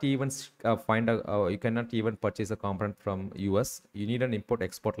cannot even you cannot even purchase a component from US. You need an import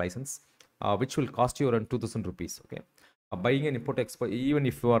export license, which will cost you around 2,000 rupees. Okay, buying an import export, even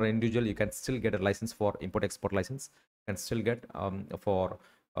if you are an individual, you can still get a license for import export license. You can still get for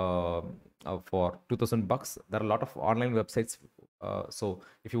 2,000 bucks. There are a lot of online websites. So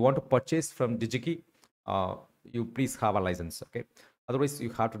if you want to purchase from Digi, you please have a license. Okay, otherwise you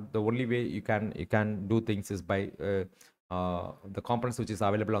have to, the only way you can do things is by the components which is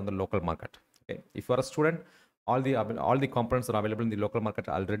available on the local market. Okay, if you are a student, all the components are available in the local market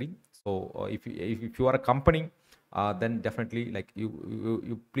already. So if you are a company, then definitely like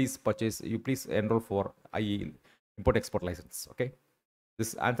you please purchase, you please enroll for IE import export license. Okay,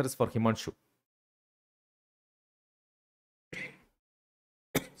 this answer is for Himanshu.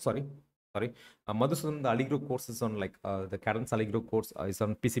 Sorry, sorry. Madhusudan, the Allegro course is on like the Cadence Allegro course is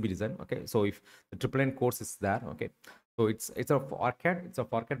on PCB design. Okay, so if the triple N course is there, okay, so it's of arcade, it's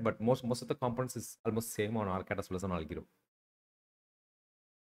of arcade, but most of the components is almost same on arcade as well as on Allegro.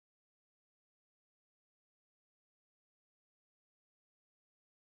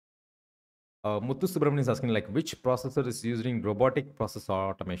 Muthu Subramanian is asking like which processor is used in robotic process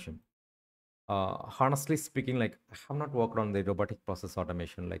automation. Honestly speaking, like I have not worked on the robotic process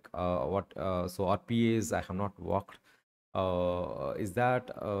automation. Like so RPAs I have not worked. Is that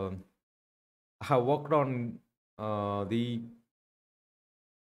I have worked on the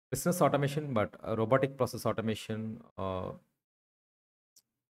business automation, but robotic process automation, the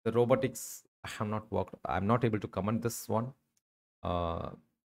robotics I have not worked. I'm not able to comment this one. Uh,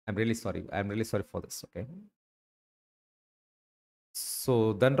 I'm really sorry. I'm really sorry for this. Okay.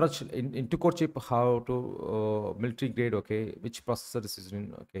 So then, Raj, in two-core chip, how to military grade? Okay, which processor is used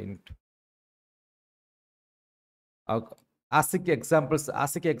in? Okay, uh, ASIC examples. I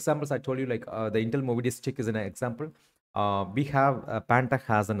told you like the Intel Movidius chip is an example. We have Pantech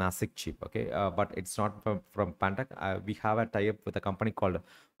has an ASIC chip, okay, but it's not from Pantech. We have a tie-up with a company called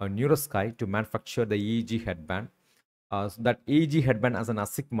Neurosky to manufacture the EEG headband. So that EEG headband as an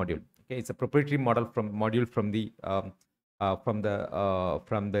ASIC module. Okay, it's a proprietary module from the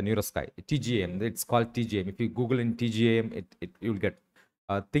Neurosky TGAM. It's called TGAM. If you Google in TGAM, you'll get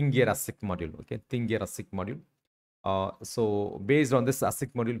Thin Gear ASIC module. Okay, Thin Gear ASIC module. So based on this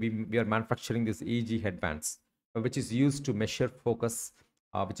ASIC module, we are manufacturing these EEG headbands, which is used to measure focus,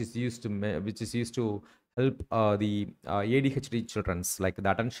 which is used to help the ADHD children's, like the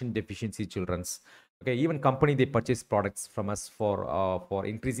attention deficiency children's. Okay, even company they purchase products from us for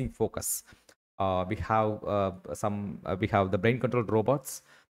increasing focus. We have the brain controlled robots,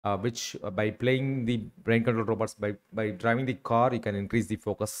 which by playing the brain controlled robots by driving the car, you can increase the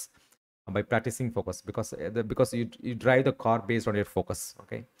focus by practicing focus because you drive the car based on your focus.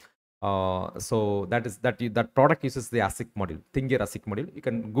 Okay, so that product uses the ASIC module, Thin Gear ASIC module. You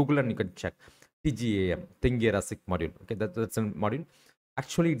can Google and you can check TGAM, Thin Gear ASIC module. Okay, that's a module.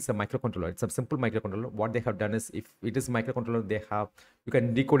 Actually, it's a microcontroller. It's a simple microcontroller. What they have done is, if it is microcontroller, you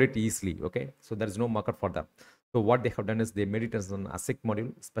can decode it easily. Okay, so there is no market for them. So what they have done is they made it as an ASIC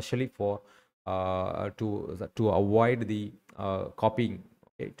module, especially for to avoid the copying.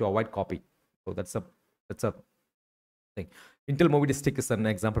 Okay, to avoid copy. So that's a thing. Intel Movie Stick is an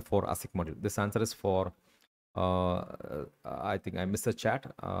example for ASIC module. This answer is for I think I missed the chat.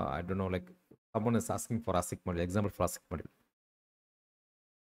 I don't know, like someone is asking for ASIC module, example for ASIC module.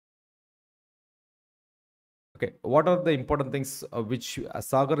 Okay, what are the important things which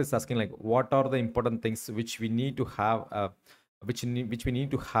Sagar is asking, like what are the important things which we need to have, which we need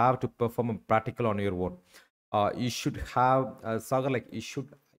to have to perform a practical on your own? You should have Sagar, like you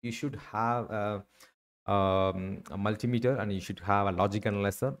should have a multimeter, and you should have a logic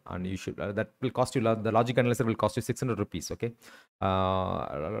analyzer, and you should that will cost you the logic analyzer will cost you 600 rupees. Okay,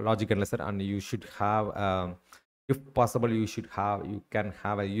 logic analyzer, and you should have if possible you can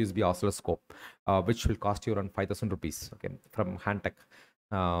have a USB oscilloscope, which will cost you around 5,000 rupees. Okay, from Handtech,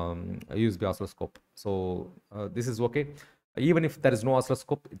 USB oscilloscope. So this is okay. Even if there is no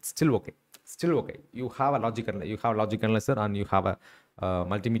oscilloscope, it's still okay. Still okay. You have a logic analyzer, and you have a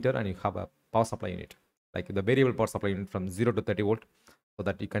multimeter, and you have a power supply unit, like the variable power supply unit from 0 to 30 volt, so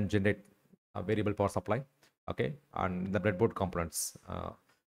that you can generate a variable power supply. Okay, and the breadboard components.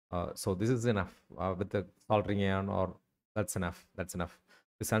 So this is enough with the soldering iron, or that's enough. That's enough.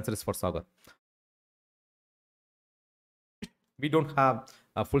 This answer is for Sagar. We don't have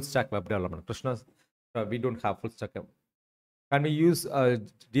a full stack web development. Krishna, we don't have full stack. Can we use a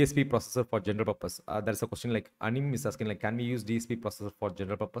DSP processor for general purpose? There's a question like Anim is asking, like, can we use DSP processor for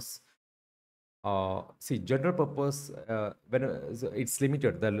general purpose? See, general purpose, when it's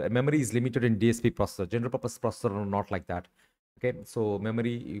limited, the memory is limited in DSP processor. General purpose processor are not like that. Okay, so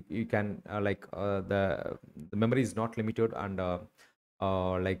memory you can the memory is not limited, and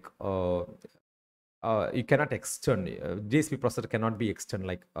you cannot extend. DSP processor cannot be extend,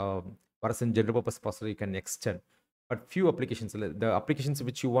 like whereas in general purpose processor you can extend. But few applications, the applications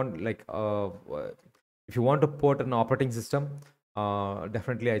which you want, like if you want to port an operating system,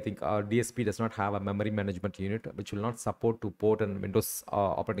 definitely I think DSP does not have a memory management unit, which will not support to port an Windows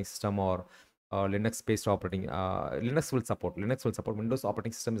operating system, or Linux-based operating. Linux will support. Windows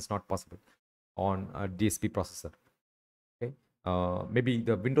operating system is not possible on a DSP processor. Okay. Maybe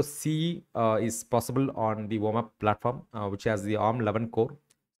the Windows C is possible on the warm-up platform, which has the ARM 11 core.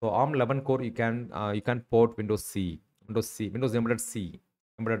 So ARM 11 core, you can port Windows embedded C,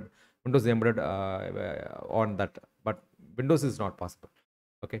 embedded Windows embedded on that, but Windows is not possible.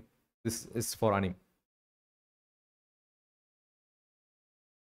 Okay, this is for anim.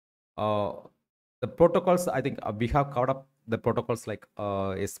 Uh, the protocols, I think we have covered up the protocols like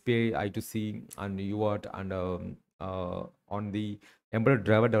SPI, I2C, and UART, and on the embedded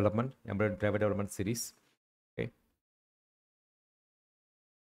driver development series. Okay.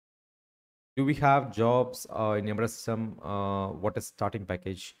 Do we have jobs in embedded system? What is starting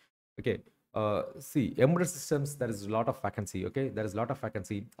package? Okay. See, embedded systems, there is a lot of vacancy. Okay, there is a lot of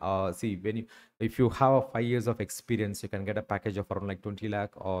vacancy. See, if you have 5 years of experience, you can get a package of around like 20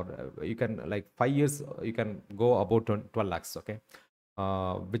 lakh, or you can like 5 years, you can go about 12 lakhs. Okay,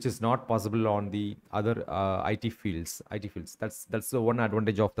 which is not possible on the other IT fields. That's the one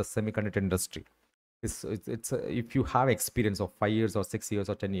advantage of the semiconductor industry. If you have experience of 5 years or 6 years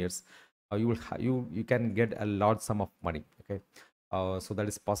or 10 years, you can get a large sum of money. Okay, so that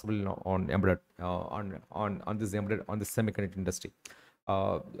is possible on embedded on this embedded on the semiconductor industry.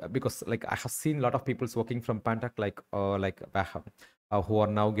 Because like I have seen a lot of people working from Pantech, who are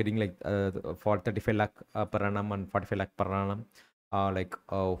now getting like for 35 lakh per annum and 45 lakh per annum.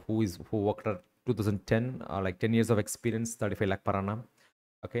 Who worked at 2010, like 10 years of experience, 35 lakh per annum.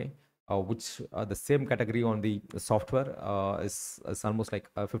 Okay, which the same category on the software is almost like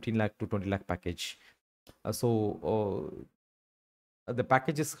a 15 lakh to 20 lakh package. The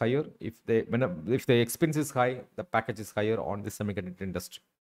package is higher if the expense is high, the package is higher on the semiconductor industry.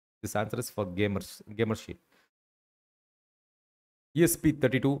 This answer is for gamer sheet.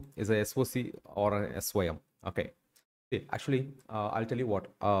 ESP32 is a SoC or an SYM. Okay. Okay, actually, I'll tell you what.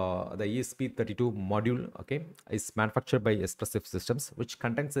 The ESP32 module, okay, is manufactured by Expressive Systems, which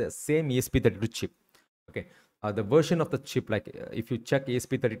contains the same ESP32 chip. Okay, the version of the chip, like if you check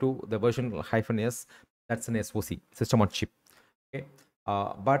ESP32, the version -S, that's an SoC, system on chip. Okay,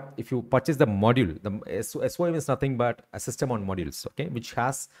 but if you purchase the module, the SOM is nothing but a system on modules. Okay, which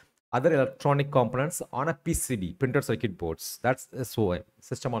has other electronic components on a PCB, printed circuit boards. That's SOM,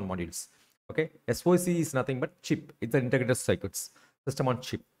 system on modules. Okay, SoC is nothing but chip. It's an integrated circuits, system on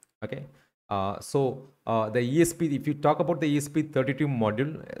chip. Okay, the ESP, if you talk about the ESP32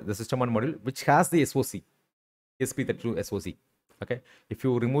 module, the system on module, which has the SoC, ESP32 SoC. Okay, if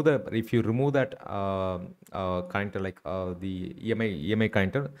you remove that connector, like the EMI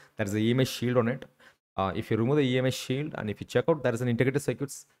connector, there is a EMI shield on it. If you remove the EMI shield and if you check out, there is an integrated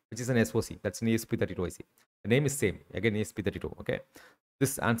circuits, which is an SoC. That's an ESP32 IC. The name is same, again ESP32. Okay,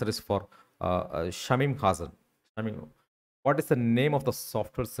 this answer is for Shamim Hassan. Shamim, what is the name of the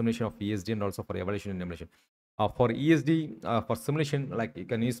software simulation of ESD and also for evaluation and emulation? For ESD, for simulation, like you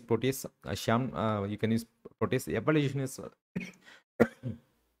can use Proteus. You can use Proteus. Evaluation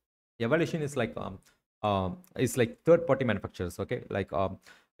is like third-party manufacturers. Okay, like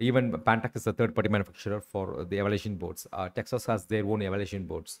even Pantech is a third-party manufacturer for the evaluation boards. Texas has their own evaluation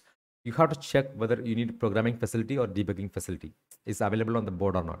boards. You have to check whether you need programming facility or debugging facility is available on the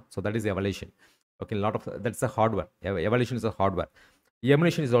board or not. So that is evaluation. Okay, a lot of that's a hardware. Evaluation is a hardware.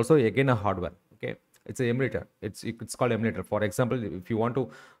 Emulation is also again a hardware. Okay, it's an emulator. It's called emulator. For example, if you want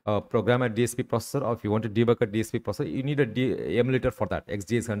to program a DSP processor, or if you want to debug a DSP processor, you need a emulator for that.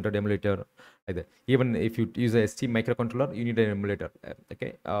 XGS100 emulator. Like that. Even if you use a ST microcontroller, you need an emulator.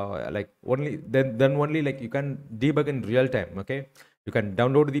 Okay, like only then only like you can debug in real time. Okay, you can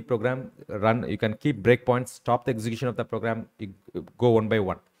download the program, run. You can keep breakpoints, stop the execution of the program. You go one by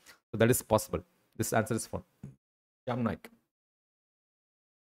one. So that is possible. This answer is for Jam Naik.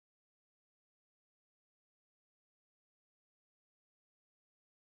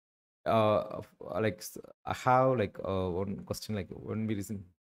 I have like one question, like one be reason.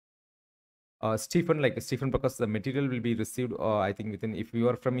 Stephen, because the material will be received, I think within, if you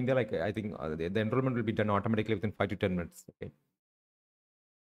are from India, like I think the enrollment will be done automatically within 5 to 10 minutes. Okay.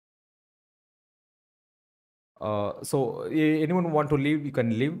 Anyone want to leave, you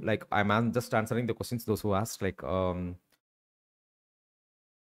can leave. Like just answering the questions those who asked. Okay.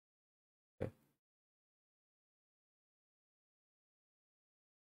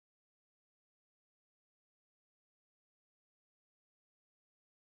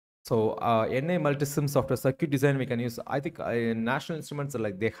 So NA multisim software circuit design we can use. I think National Instruments,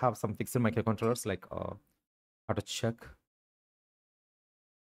 like they have some fixed microcontrollers, like how to check.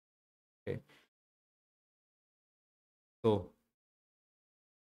 Okay. So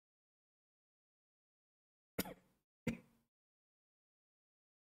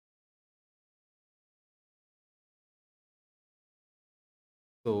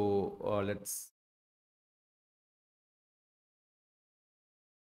So let's,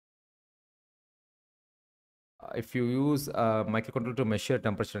 if you use a microcontroller to measure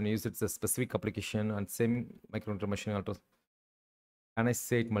temperature and use it as a specific application and same microcontroller measuring also, can I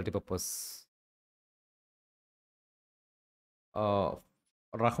say it multipurpose? Uh,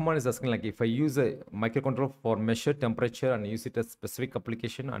 Rahman is asking like if I use a microcontroller for measure temperature and use it as specific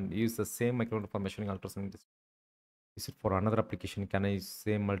application and use the same microcontroller for measuring ultrasonic, use it for another application, can I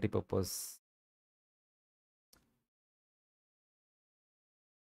say multipurpose?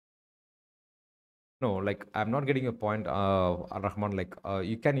 No, like I'm not getting your point, Rahman. Like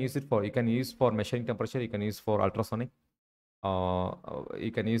you can use for measuring temperature, you can use for ultrasonic.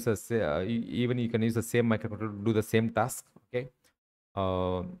 You can use even you can use the same microcontroller to do the same task. Okay.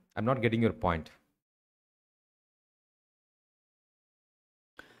 I'm not getting your point.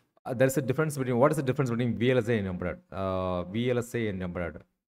 There's a difference between what is the difference between VLSA and embedded? VLSA and embedded.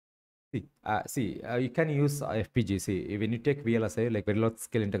 You can use FPGA. See, when you take VLSA, like very large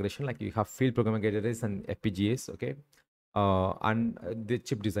scale integration, like you have field programming areas and FPGAs, okay, and the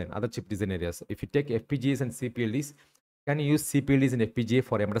chip design, other chip design areas. If you take FPGAs and CPLDs, can you use CPLDs and FPGA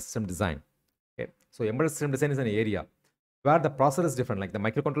for embedded system design? Okay, so embedded system design is an area where the processor is different, like the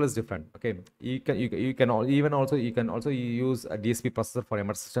microcontroller is different. Okay, you can also use a DSP processor for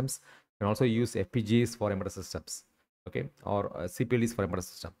embedded systems. You can also use FPGAs for embedded systems. Okay, or CPLDs for embedded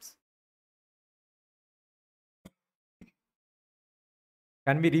systems.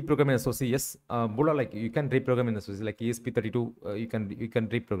 Can we reprogram in SOC? Yes, Bula, like you can reprogram in SOC, like ESP32. You can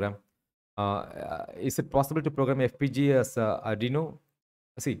reprogram. Is it possible to program FPGA as Arduino?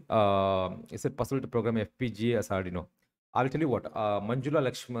 See, is it possible to program FPGA as Arduino? I will tell you what. Manjula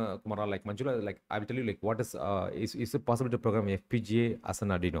Lakshma Kumara, like Manjula, like I will tell you like what is it possible to program FPGA as an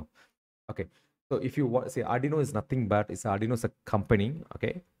Arduino? Okay, so if you want, say Arduino is nothing but Arduino is a company,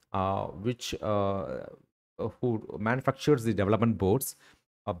 okay, which who manufactures the development boards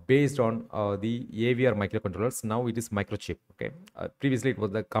based on the AVR microcontrollers. Now it is microchip. Okay, previously it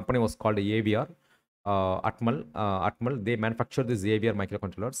was the company was called AVR. Atmal, they manufacture these AVR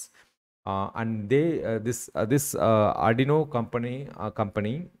microcontrollers, and this Arduino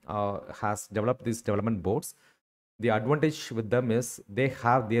company has developed these development boards. The advantage with them is they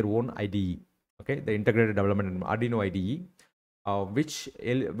have their own IDE, okay, the integrated development Arduino IDE,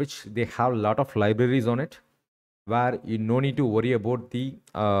 which they have a lot of libraries on it, where you no need to worry about the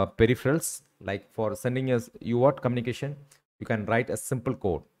peripherals. Like for sending us UART communication, you can write a simple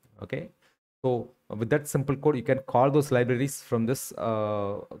code, okay. So with that simple code, you can call those libraries from this,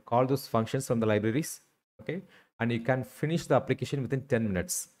 call those functions from the libraries, okay, and you can finish the application within 10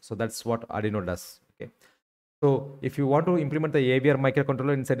 minutes. So that's what Arduino does, okay. So if you want to implement the AVR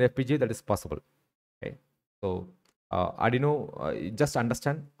microcontroller inside FPGA, that is possible. Okay. So Arduino, just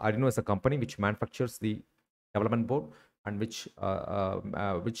understand Arduino is a company which manufactures the development board and which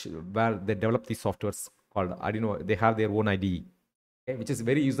where they develop the softwares called Arduino. They have their own IDE, okay, which is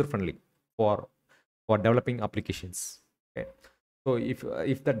very user friendly for developing applications. Okay. So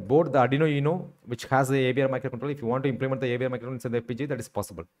if that board, the Arduino, which has the AVR microcontroller, if you want to implement the AVR microcontroller inside the FPGA, that is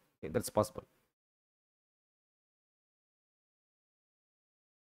possible. Okay, that's possible.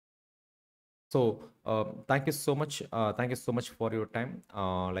 So thank you so much. Thank you so much for your time.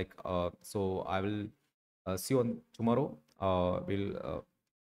 So I will see you on tomorrow. We'll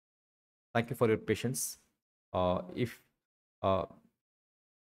Thank you for your patience. Uh, if uh,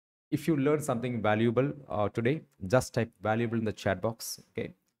 if you learned something valuable today, just type valuable in the chat box.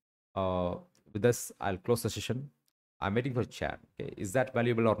 Okay. Uh, with this, I'll close the session. I'm waiting for chat. Okay, is that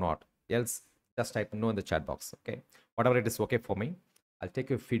valuable or not? Else, just type no in the chat box. Okay, whatever it is, okay for me. I'll take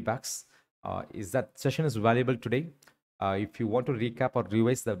your feedbacks. Is that session is valuable today? If you want to recap or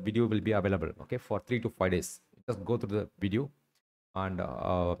revise, the video will be available. Okay, for 3 to 5 days. Just go through the video, and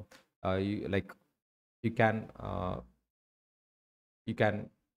like you can you can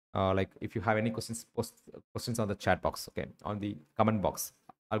like if you have any questions, post questions on the chat box. Okay, on the comment box.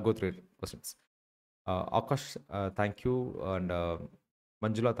 I'll go through it, questions. Akash, thank you, and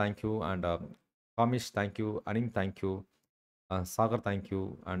Manjula, thank you, and Kamish, thank you, Anim, thank you, Sagar, thank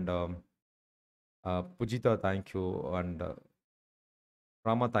you, and Pujita, thank you, and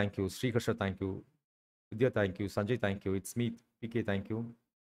Rama, thank you, Sri Krishna, thank you, Vidya, thank you, Sanjay, thank you, it's me, PK, thank you,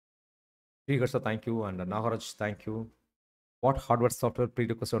 Sri Krishna, thank you, and Nagaraj, thank you. What hardware software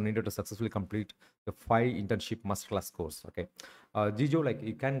prerequisites are needed to successfully complete the 5 internship masterclass course? Okay, Jijo, like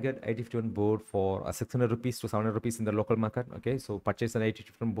you can get 8051 board for 600 rupees to 700 rupees in the local market. Okay, so purchase an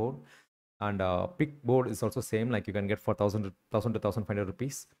 8051 board, and pick board is also same, like you can get for 1000 to 1500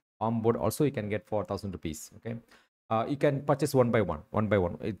 rupees. ARM board also you can get for 1000 rupees. Okay, You can purchase one by one, one by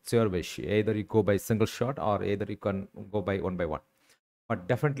one. It's your wish. Either you go by single shot or either you can go by one by one. But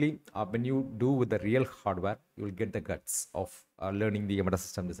definitely, when you do with the real hardware, you will get the guts of learning the embedded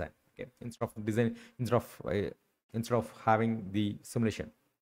system design. Okay, instead of instead of having the simulation.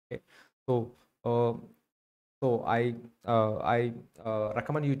 Okay, so uh, I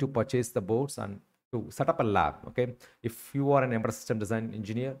recommend you to purchase the boards and to set up a lab. Okay, if you are an embedded system design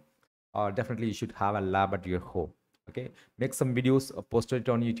engineer, definitely you should have a lab at your home. Okay, make some videos, post it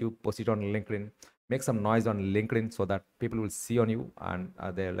on YouTube, post it on LinkedIn, make some noise on LinkedIn so that people will see on you, and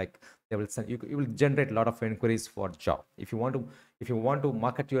they're like, they will send you. You will generate a lot of inquiries for job. If you want to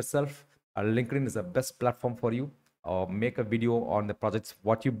market yourself, LinkedIn is the best platform for you. Make a video on the projects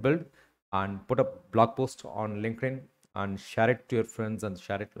what you build, and put a blog post on LinkedIn and share it to your friends, and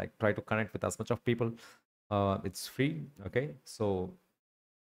share it, like, try to connect with as much of people. It's free. Okay, so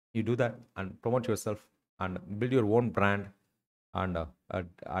you do that and promote yourself and build your own brand, and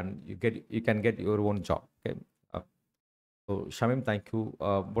and you can get your own job. Okay, uh, so Shamim, thank you.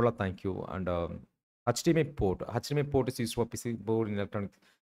 Bola, thank you. And HDMI port is used for PC board in electronics.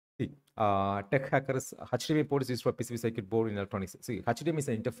 See, tech hackers, HDMI port is used for PCB circuit board in electronics. See, HDMI is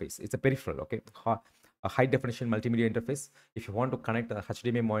an interface. It's a peripheral, okay? A high definition multimedia interface. If you want to connect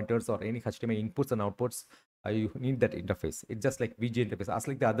HDMI monitors or any HDMI inputs and outputs, you need that interface. It's just like VGA interface. As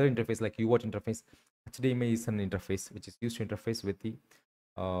like the other interface, like UART interface, HDMI is an interface which is used to interface with the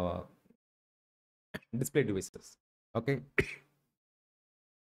uh, display devices. Okay.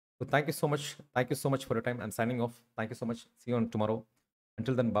 So thank you so much. Thank you so much for your time. I'm signing off. Thank you so much. See you on tomorrow.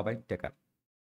 Until then, bye bye. Take care.